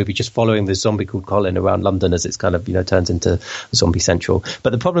 another movie just following this zombie called Colin around London as it's kind of, turns into Zombie Central.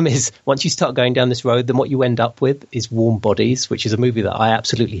 But the problem is, once you start going down this road, then what you end up with is Warm Bodies, which is a movie that I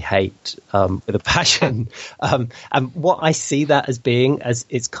absolutely hate with a passion. And what I see that as being, as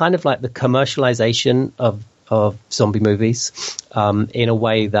it's kind of like the commercialization of zombie movies in a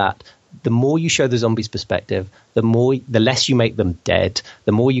way that the more you show the zombies' perspective, the less you make them dead,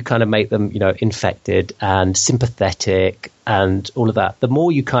 the more you kind of make them, infected and sympathetic and all of that, the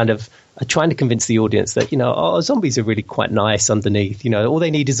more you kind of are trying to convince the audience that, zombies are really quite nice underneath. All they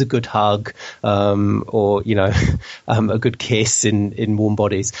need is a good hug or, a good kiss in Warm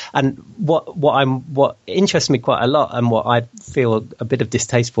Bodies. And what interests me quite a lot and what I feel a bit of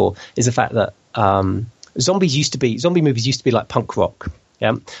distaste for is the fact that zombie movies used to be like punk rock.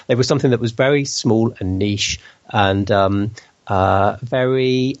 Yeah, they were something that was very small and niche and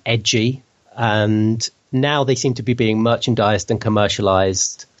very edgy. And now they seem to be being merchandised and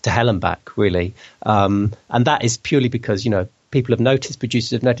commercialized to hell and back, really. And that is purely because, people have noticed,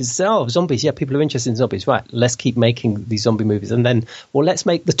 producers have noticed, say, oh, zombies, yeah, people are interested in zombies, right, let's keep making these zombie movies. And then, well, let's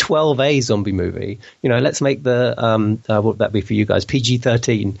make the 12A zombie movie. Let's make the, what would that be for you guys,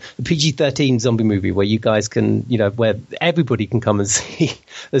 PG-13, the PG-13 zombie movie where you guys can, where everybody can come and see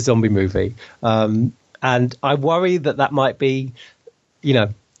the zombie movie. And I worry that might be,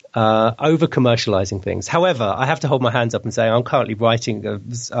 over commercializing things. However, I have to hold my hands up and say I'm currently writing.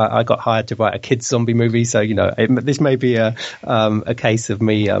 I got hired to write a kids zombie movie, so this may be a case of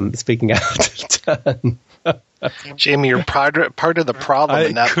me speaking out of turn. Jamie, you're part of the problem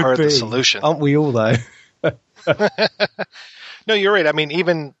and not part of the solution. Aren't we all, though? No, you're right. I mean,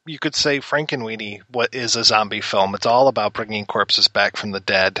 even you could say Frankenweenie, what is a zombie film? It's all about bringing corpses back from the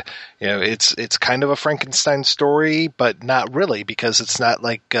dead. It's kind of a Frankenstein story, but not really, because it's not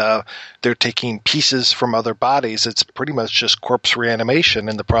like they're taking pieces from other bodies. It's pretty much just corpse reanimation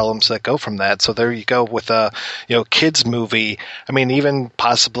and the problems that go from that. So there you go with a kids movie. I mean, even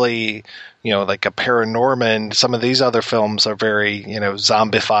possibly like a Paranorman. Some of these other films are very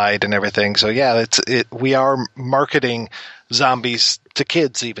zombified and everything. So yeah, we are marketing zombies to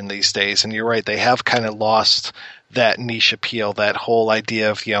kids even these days, and you're right, they have kind of lost that niche appeal, that whole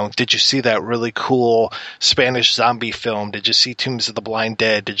idea of, did you see that really cool Spanish zombie film? Did you see Tombs of the Blind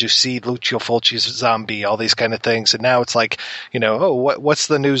Dead? Did you see Lucio Fulci's Zombie? All these kind of things. And now it's like, what's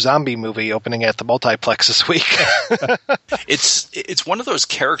the new zombie movie opening at the multiplex this week? It's one of those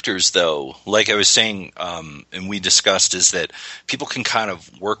characters, though, like I was saying, and we discussed, is that people can kind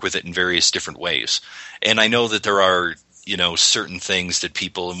of work with it in various different ways. And I know that there are certain things that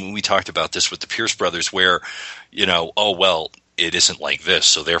people, and we talked about this with the Pierce brothers, where, oh, well, it isn't like this,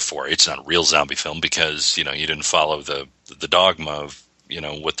 so therefore it's not a real zombie film because, you didn't follow the dogma of,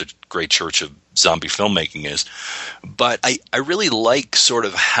 what the great church of zombie filmmaking is. But I really like sort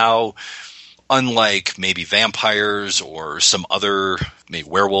of how, unlike maybe vampires or some other, maybe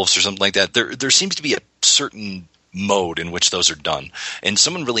werewolves or something like that, there seems to be a certain mode in which those are done, and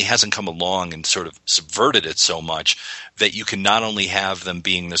someone really hasn't come along and sort of subverted it so much that you can not only have them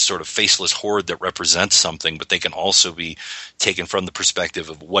being this sort of faceless horde that represents something, but they can also be taken from the perspective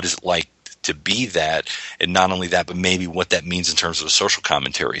of what is it like to be that, and not only that, but maybe what that means in terms of a social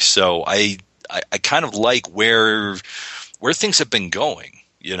commentary. So I kind of like where things have been going.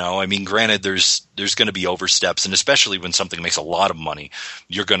 I mean, granted, there's going to be oversteps, and especially when something makes a lot of money,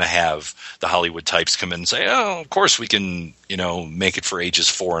 you're going to have the Hollywood types come in and say, oh, of course we can, make it for ages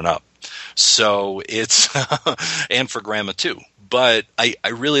 4 and up. So it's, and for grandma too. But I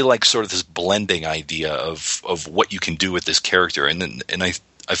really like sort of this blending idea of what you can do with this character. And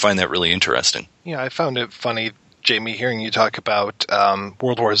I find that really interesting. Yeah, I found it funny, Jamie, hearing you talk about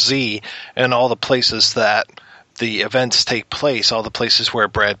World War Z and all the places that the events take place, all the places where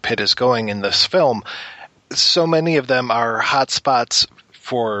Brad Pitt is going in this film. So many of them are hotspots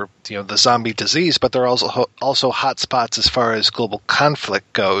for the zombie disease, but they're also hot spots as far as global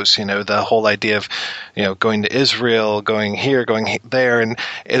conflict goes. The whole idea of going to Israel, going here, going there, and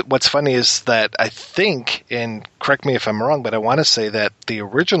what's funny is that I think, and correct me if I'm wrong, but I want to say that the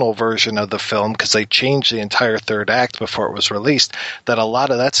original version of the film, because they changed the entire third act before it was released, that a lot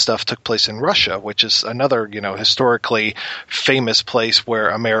of that stuff took place in Russia, which is another historically famous place where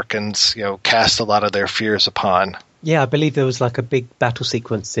Americans cast a lot of their fears upon. Yeah, I believe there was like a big battle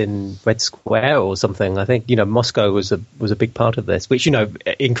sequence in Red Square or something. I think Moscow was a big part of this, which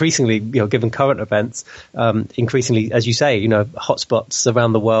increasingly given current events, increasingly, as you say, hotspots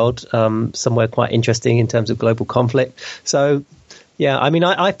around the world, somewhere quite interesting in terms of global conflict. So yeah, I mean,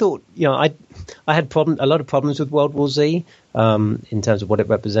 I thought I had a lot of problems with World War Z in terms of what it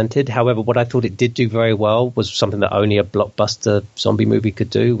represented. However, what I thought it did do very well was something that only a blockbuster zombie movie could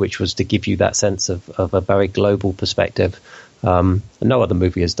do, which was to give you that sense of a very global perspective. And no other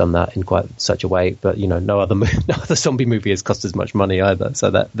movie has done that in quite such a way, but no other zombie movie has cost as much money either. So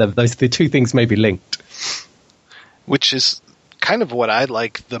that those the two things may be linked. Which is kind of what I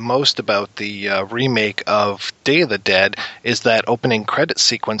like the most about the remake of Day of the Dead is that opening credit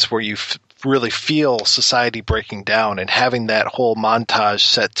sequence where you really feel society breaking down, and having that whole montage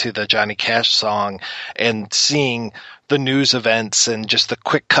set to the Johnny Cash song and seeing the news events and just the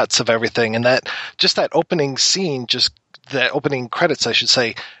quick cuts of everything. And that opening scene, the opening credits, I should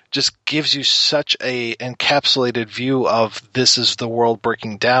say, just gives you such a encapsulated view of this is the world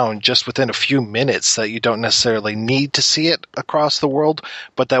breaking down just within a few minutes, that you don't necessarily need to see it across the world.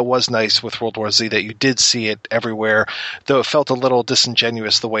 But that was nice with World War Z, that you did see it everywhere, though it felt a little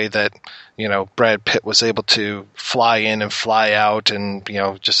disingenuous the way that, Brad Pitt was able to fly in and fly out and,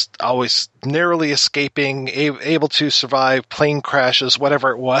 just always narrowly escaping, able to survive plane crashes,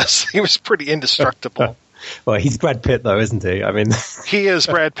 whatever it was. He was pretty indestructible. Well, he's Brad Pitt, though, isn't he? I mean, he is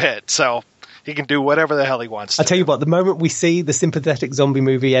Brad Pitt, so he can do whatever the hell he wants to. I tell you what, the moment we see the sympathetic zombie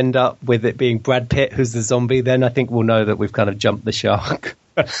movie end up with it being Brad Pitt who's the zombie, then I think we'll know that we've kind of jumped the shark.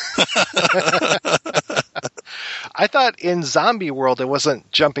 I thought in Zombie World it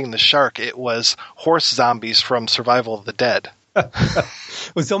wasn't jumping the shark, it was horse zombies from Survival of the Dead.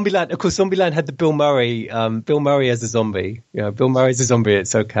 Well, Zombieland, of course, Zombieland had the Bill Murray as a zombie. Bill Murray's a zombie,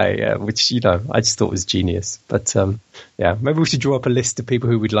 it's okay, which, I just thought was genius. But, maybe we should draw up a list of people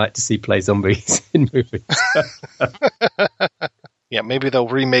who we'd like to see play zombies in movies. Yeah, maybe they'll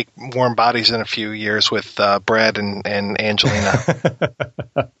remake Warm Bodies in a few years with Brad and Angelina.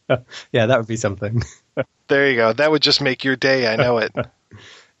 Yeah, that would be something. There you go. That would just make your day, I know it.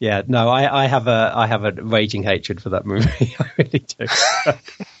 Yeah, no, I have a raging hatred for that movie. I really do.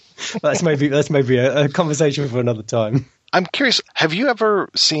 That's maybe a conversation for another time. I'm curious, have you ever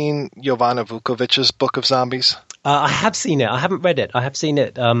seen Jovana Vukovic's Book of Zombies? I have seen it. I haven't read it. I have seen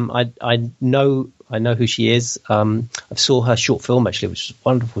it. I know who she is. I saw her short film, actually, which was a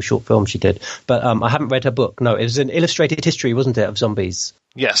wonderful short film she did. But I haven't read her book. No, it was an illustrated history, wasn't it, of zombies?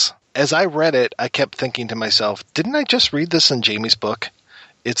 Yes. As I read it, I kept thinking to myself, didn't I just read this in Jamie's book?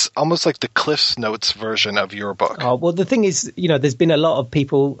 It's almost like the Cliff's Notes version of your book. Oh, well, the thing is, there's been a lot of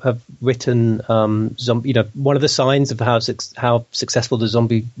people have written, one of the signs of how successful the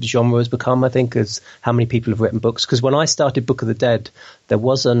zombie genre has become, I think, is how many people have written books. Because when I started Book of the Dead, there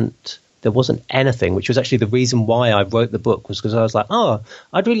wasn't anything, which was actually the reason why I wrote the book, was because I was like,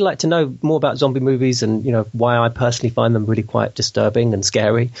 I'd really like to know more about zombie movies and, why I personally find them really quite disturbing and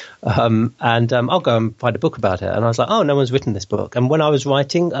scary. And I'll go and find a book about it. And I was like, no one's written this book. And when I was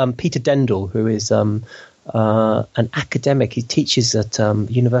writing, Peter Dendel, who is an academic, he teaches at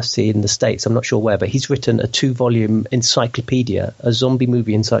university in the States, I'm not sure where, but he's written a 2-volume encyclopedia, a zombie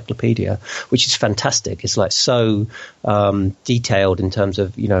movie encyclopedia, which is fantastic. It's like so detailed in terms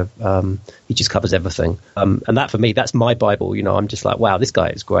of, he just covers everything. And that, for me, that's my Bible. I'm just like, wow, this guy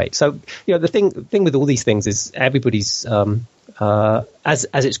is great. So, the thing with all these things is everybody's, as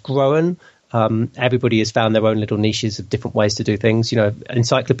it's grown, everybody has found their own little niches of different ways to do things.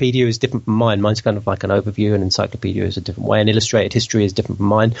 Encyclopedia is different from mine. Mine's kind of like an overview, and encyclopedia is a different way, and illustrated history is different from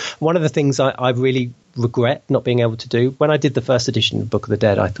mine. One of the things I really regret not being able to do, when I did the first edition of Book of the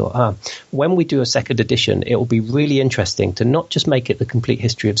Dead, I thought, when we do a second edition, it will be really interesting to not just make it the complete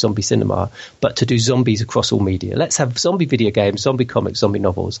history of zombie cinema, but to do zombies across all media. Let's have zombie video games, zombie comics, zombie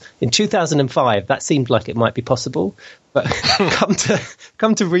novels. In 2005, that seemed like it might be possible. But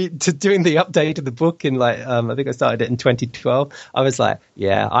come to doing the update of the book in I think I started it in 2012. I was like,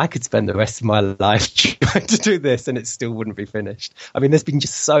 yeah, I could spend the rest of my life trying to do this and it still wouldn't be finished. I mean, there's been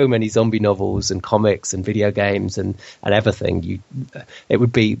just so many zombie novels and comics comics and video games and everything.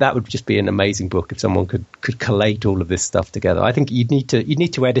 That would just be an amazing book if someone could collate all of this stuff together. I think you'd need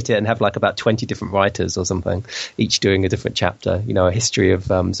to edit it and have like about 20 different writers or something, each doing a different chapter. You know, a history of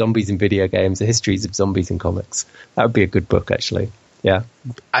zombies in video games, a histories of zombies in comics. That would be a good book, actually. Yeah.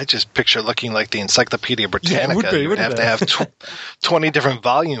 I just picture looking like the Encyclopedia Britannica. Yeah, it would be, You'd have to have 20 different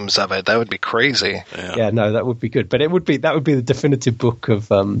volumes of it. That would be crazy. Yeah, no, that would be good. But that would be the definitive book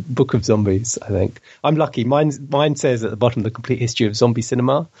of zombies, I think. I'm lucky. Mine says at the bottom, the complete history of zombie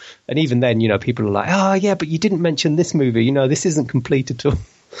cinema. And even then, you know, people are like, oh, yeah, but you didn't mention this movie. You know, this isn't complete at all.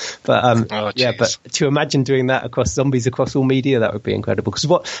 But but to imagine doing that across zombies across all media, that would be incredible. Because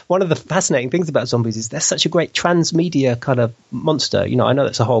one of the fascinating things about zombies is they're such a great transmedia kind of monster. You know, I know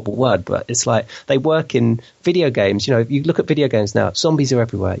that's a horrible word, but it's like they work in video games. You know, if you look at video games now, zombies are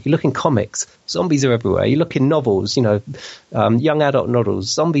everywhere. You look in comics, zombies are everywhere. You look in novels, you know, young adult novels,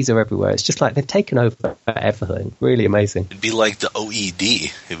 zombies are everywhere. It's just like they've taken over everything. Really amazing. It'd be like the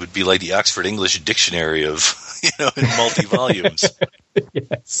OED. It would be like the Oxford English Dictionary of, you know, in multi-volumes.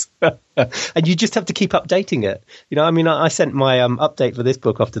 Yes. And you just have to keep updating it. You know, I mean, I sent my update for this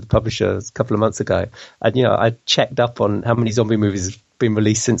book off to the publishers a couple of months ago. And, you know, I checked up on how many zombie movies have been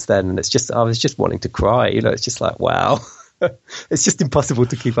released since then. And I was just wanting to cry. You know, it's just like, wow. It's just impossible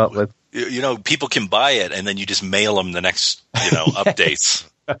to keep up with. You know, people can buy it and then you just mail them the next, you know, updates.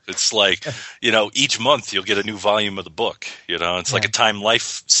 It's like, you know, each month you'll get a new volume of the book. You know, it's like a Time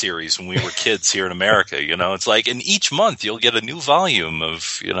Life series when we were kids here in America. You know, it's like, and each month you'll get a new volume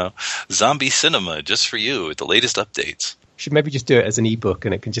of, you know, zombie cinema just for you with the latest updates. Should maybe just do it as an ebook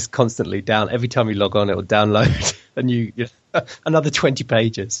and it can just constantly every time you log on, it will download another 20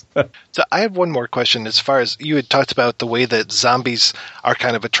 pages. So I have one more question. As far as you had talked about the way that zombies are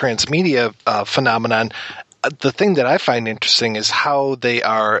kind of a transmedia phenomenon, the thing that I find interesting is how they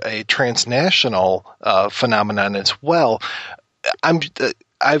are a transnational phenomenon as well.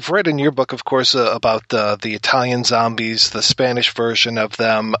 I've read in your book, of course, about the Italian zombies, the Spanish version of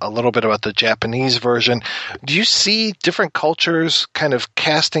them, a little bit about the Japanese version. Do you see different cultures kind of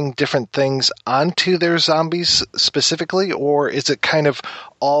casting different things onto their zombies specifically, or is it kind of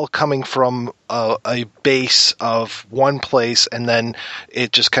all coming from a base of one place and then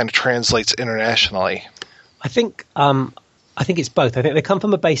it just kind of translates internationally? I think it's both. I think they come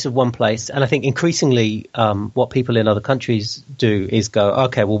from a base of one place, and I think increasingly what people in other countries do is go,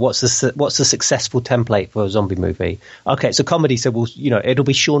 okay, well, what's a successful template for a zombie movie? Okay, it's a comedy, so you know, it'll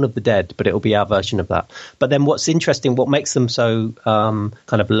be Shaun of the Dead, but it'll be our version of that. But then what's interesting, what makes them so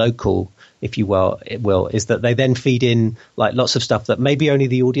kind of local, if you will, is that they then feed in like lots of stuff that maybe only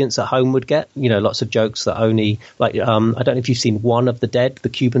the audience at home would get. You know, lots of jokes that only I don't know if you've seen One of the Dead, the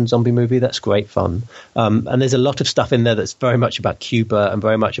Cuban zombie movie. That's great fun. And there's a lot of stuff in there that's very much about Cuba and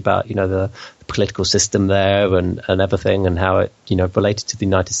very much about, you know, the political system there and everything and how it, you know, related to the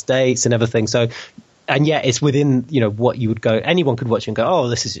United States and everything. So. And yet it's within, you know, what you would go, anyone could watch and go, oh,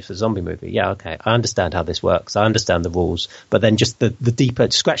 this is just a zombie movie. Yeah, okay, I understand how this works. I understand the rules. But then just the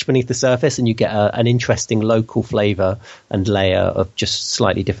deeper, scratch beneath the surface and you get an interesting local flavor and layer of just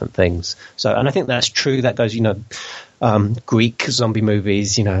slightly different things. So, and I think that's true. That goes, you know, Greek zombie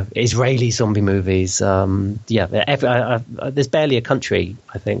movies, you know, Israeli zombie movies. There's barely a country,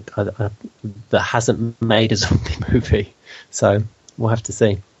 I think, that hasn't made a zombie movie. So we'll have to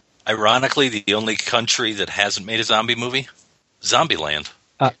see. Ironically, the only country that hasn't made a zombie movie, Zombieland.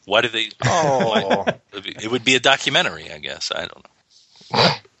 Why do they? Oh, it would be a documentary, I guess. I don't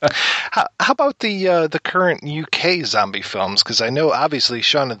know. How about the current UK zombie films? Because I know obviously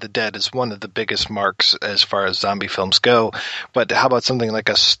Shaun of the Dead is one of the biggest marks as far as zombie films go. But how about something like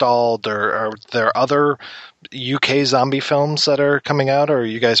a Stalled, or are there other UK zombie films that are coming out, or are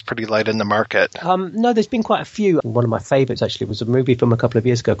you guys pretty light in the market? No, there's been quite a few. One of my favourites actually was a movie from a couple of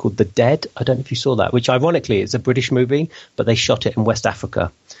years ago called The Dead. I don't know if you saw that, which ironically is a British movie, but they shot it in West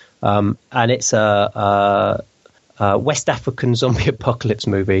Africa. And it's a West African zombie apocalypse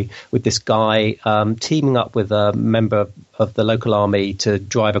movie with this guy teaming up with a member of the local army to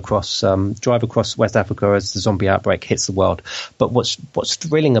drive across West Africa as the zombie outbreak hits the world. But what's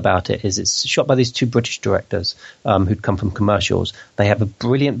thrilling about it is it's shot by these two British directors who'd come from commercials. They have a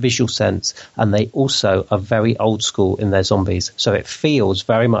brilliant visual sense, and they also are very old school in their zombies. So it feels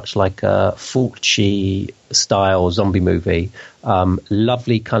very much like a Fulci style zombie movie.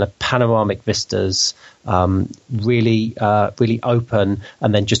 Lovely kind of panoramic vistas, really open,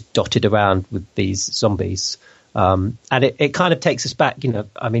 and then just dotted around with these zombies. And it kind of takes us back,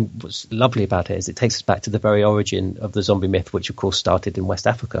 I mean, what's lovely about it is it takes us back to the very origin of the zombie myth, which of course started in West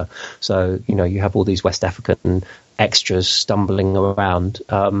Africa. So, you have all these West African extras stumbling around,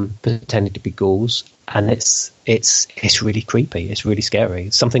 pretending to be ghouls. And it's really creepy. It's really scary.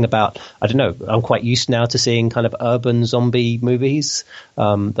 It's something about, I don't know, I'm quite used now to seeing kind of urban zombie movies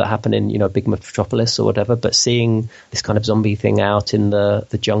that happen in, big metropolis or whatever. But seeing this kind of zombie thing out in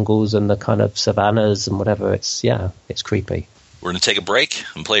the jungles and the kind of savannas and whatever, it's creepy. We're going to take a break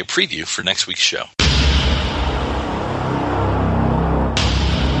and play a preview for next week's show.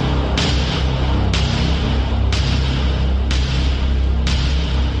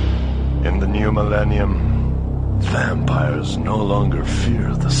 In the new millennium, vampires no longer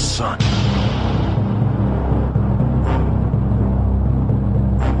fear the sun.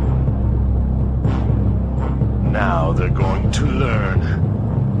 Now they're going to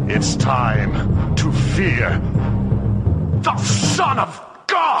learn. It's time to fear the Son of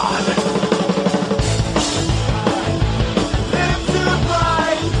God!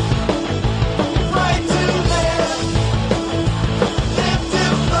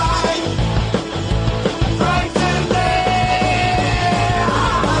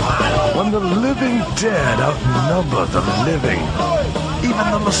 When the living dead outnumber the living,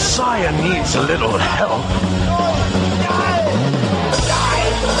 even the Messiah needs a little help.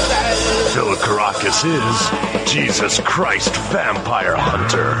 Phil Caracas is Jesus Christ Vampire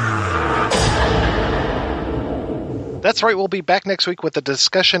Hunter. That's right, we'll be back next week with a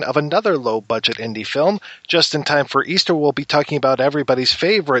discussion of another low-budget indie film. Just in time for Easter, we'll be talking about everybody's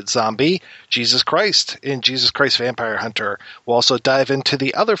favorite zombie, Jesus Christ, in Jesus Christ Vampire Hunter. We'll also dive into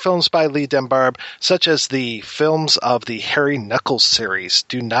the other films by Lee Denbarb, such as the films of the Harry Knuckles series.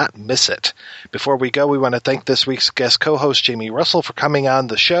 Do not miss it. Before we go, we want to thank this week's guest co-host, Jamie Russell, for coming on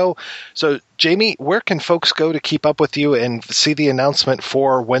the show. So, Jamie, where can folks go to keep up with you and see the announcement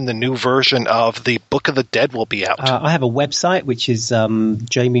for when the new version of the Book of the Dead will be out? I have a website, which is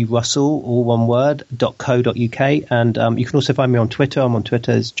jamierussell, all one word, .co.uk. And you can also find me on Twitter. I'm on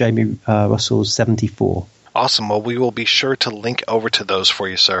Twitter as Jamie Russell74. Awesome. Well, we will be sure to link over to those for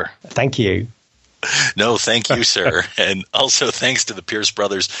you, sir. Thank you. No, thank you, sir. And also thanks to the Pierce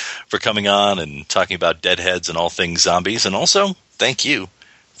brothers for coming on and talking about Deadheads and all things zombies. And also thank you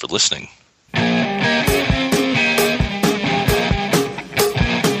for listening.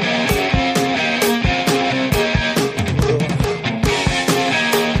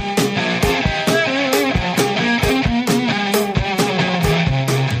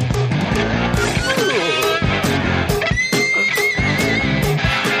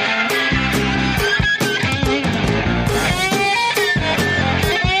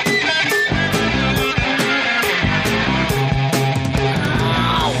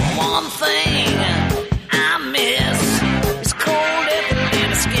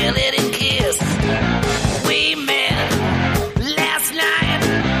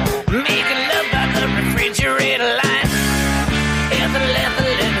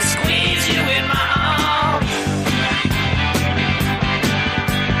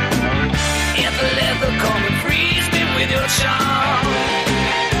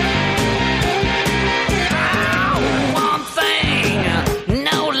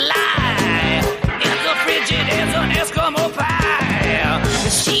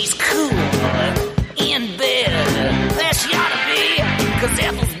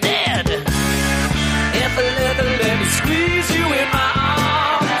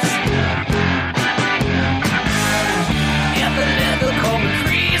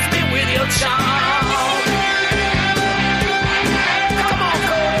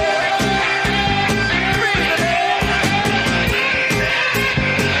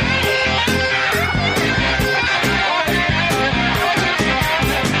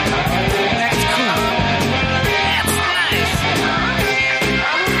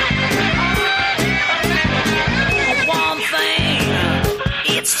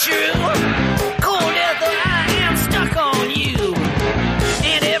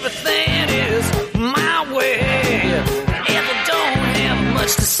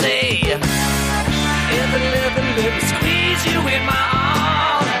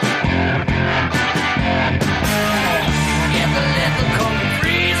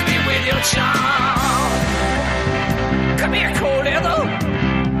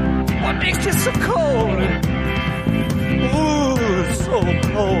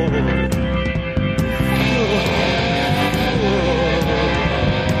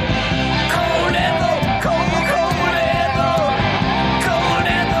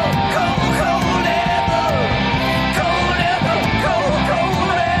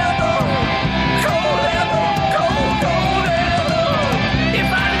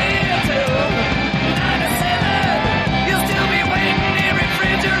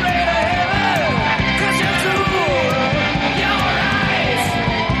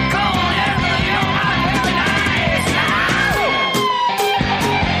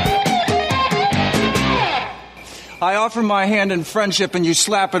 I offer my hand in friendship and you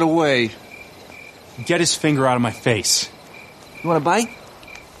slap it away. Get his finger out of my face. You want a bite?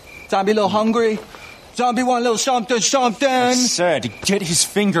 Zombie a little hungry? Zombie want a little something? I said, get his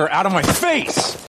finger out of my face!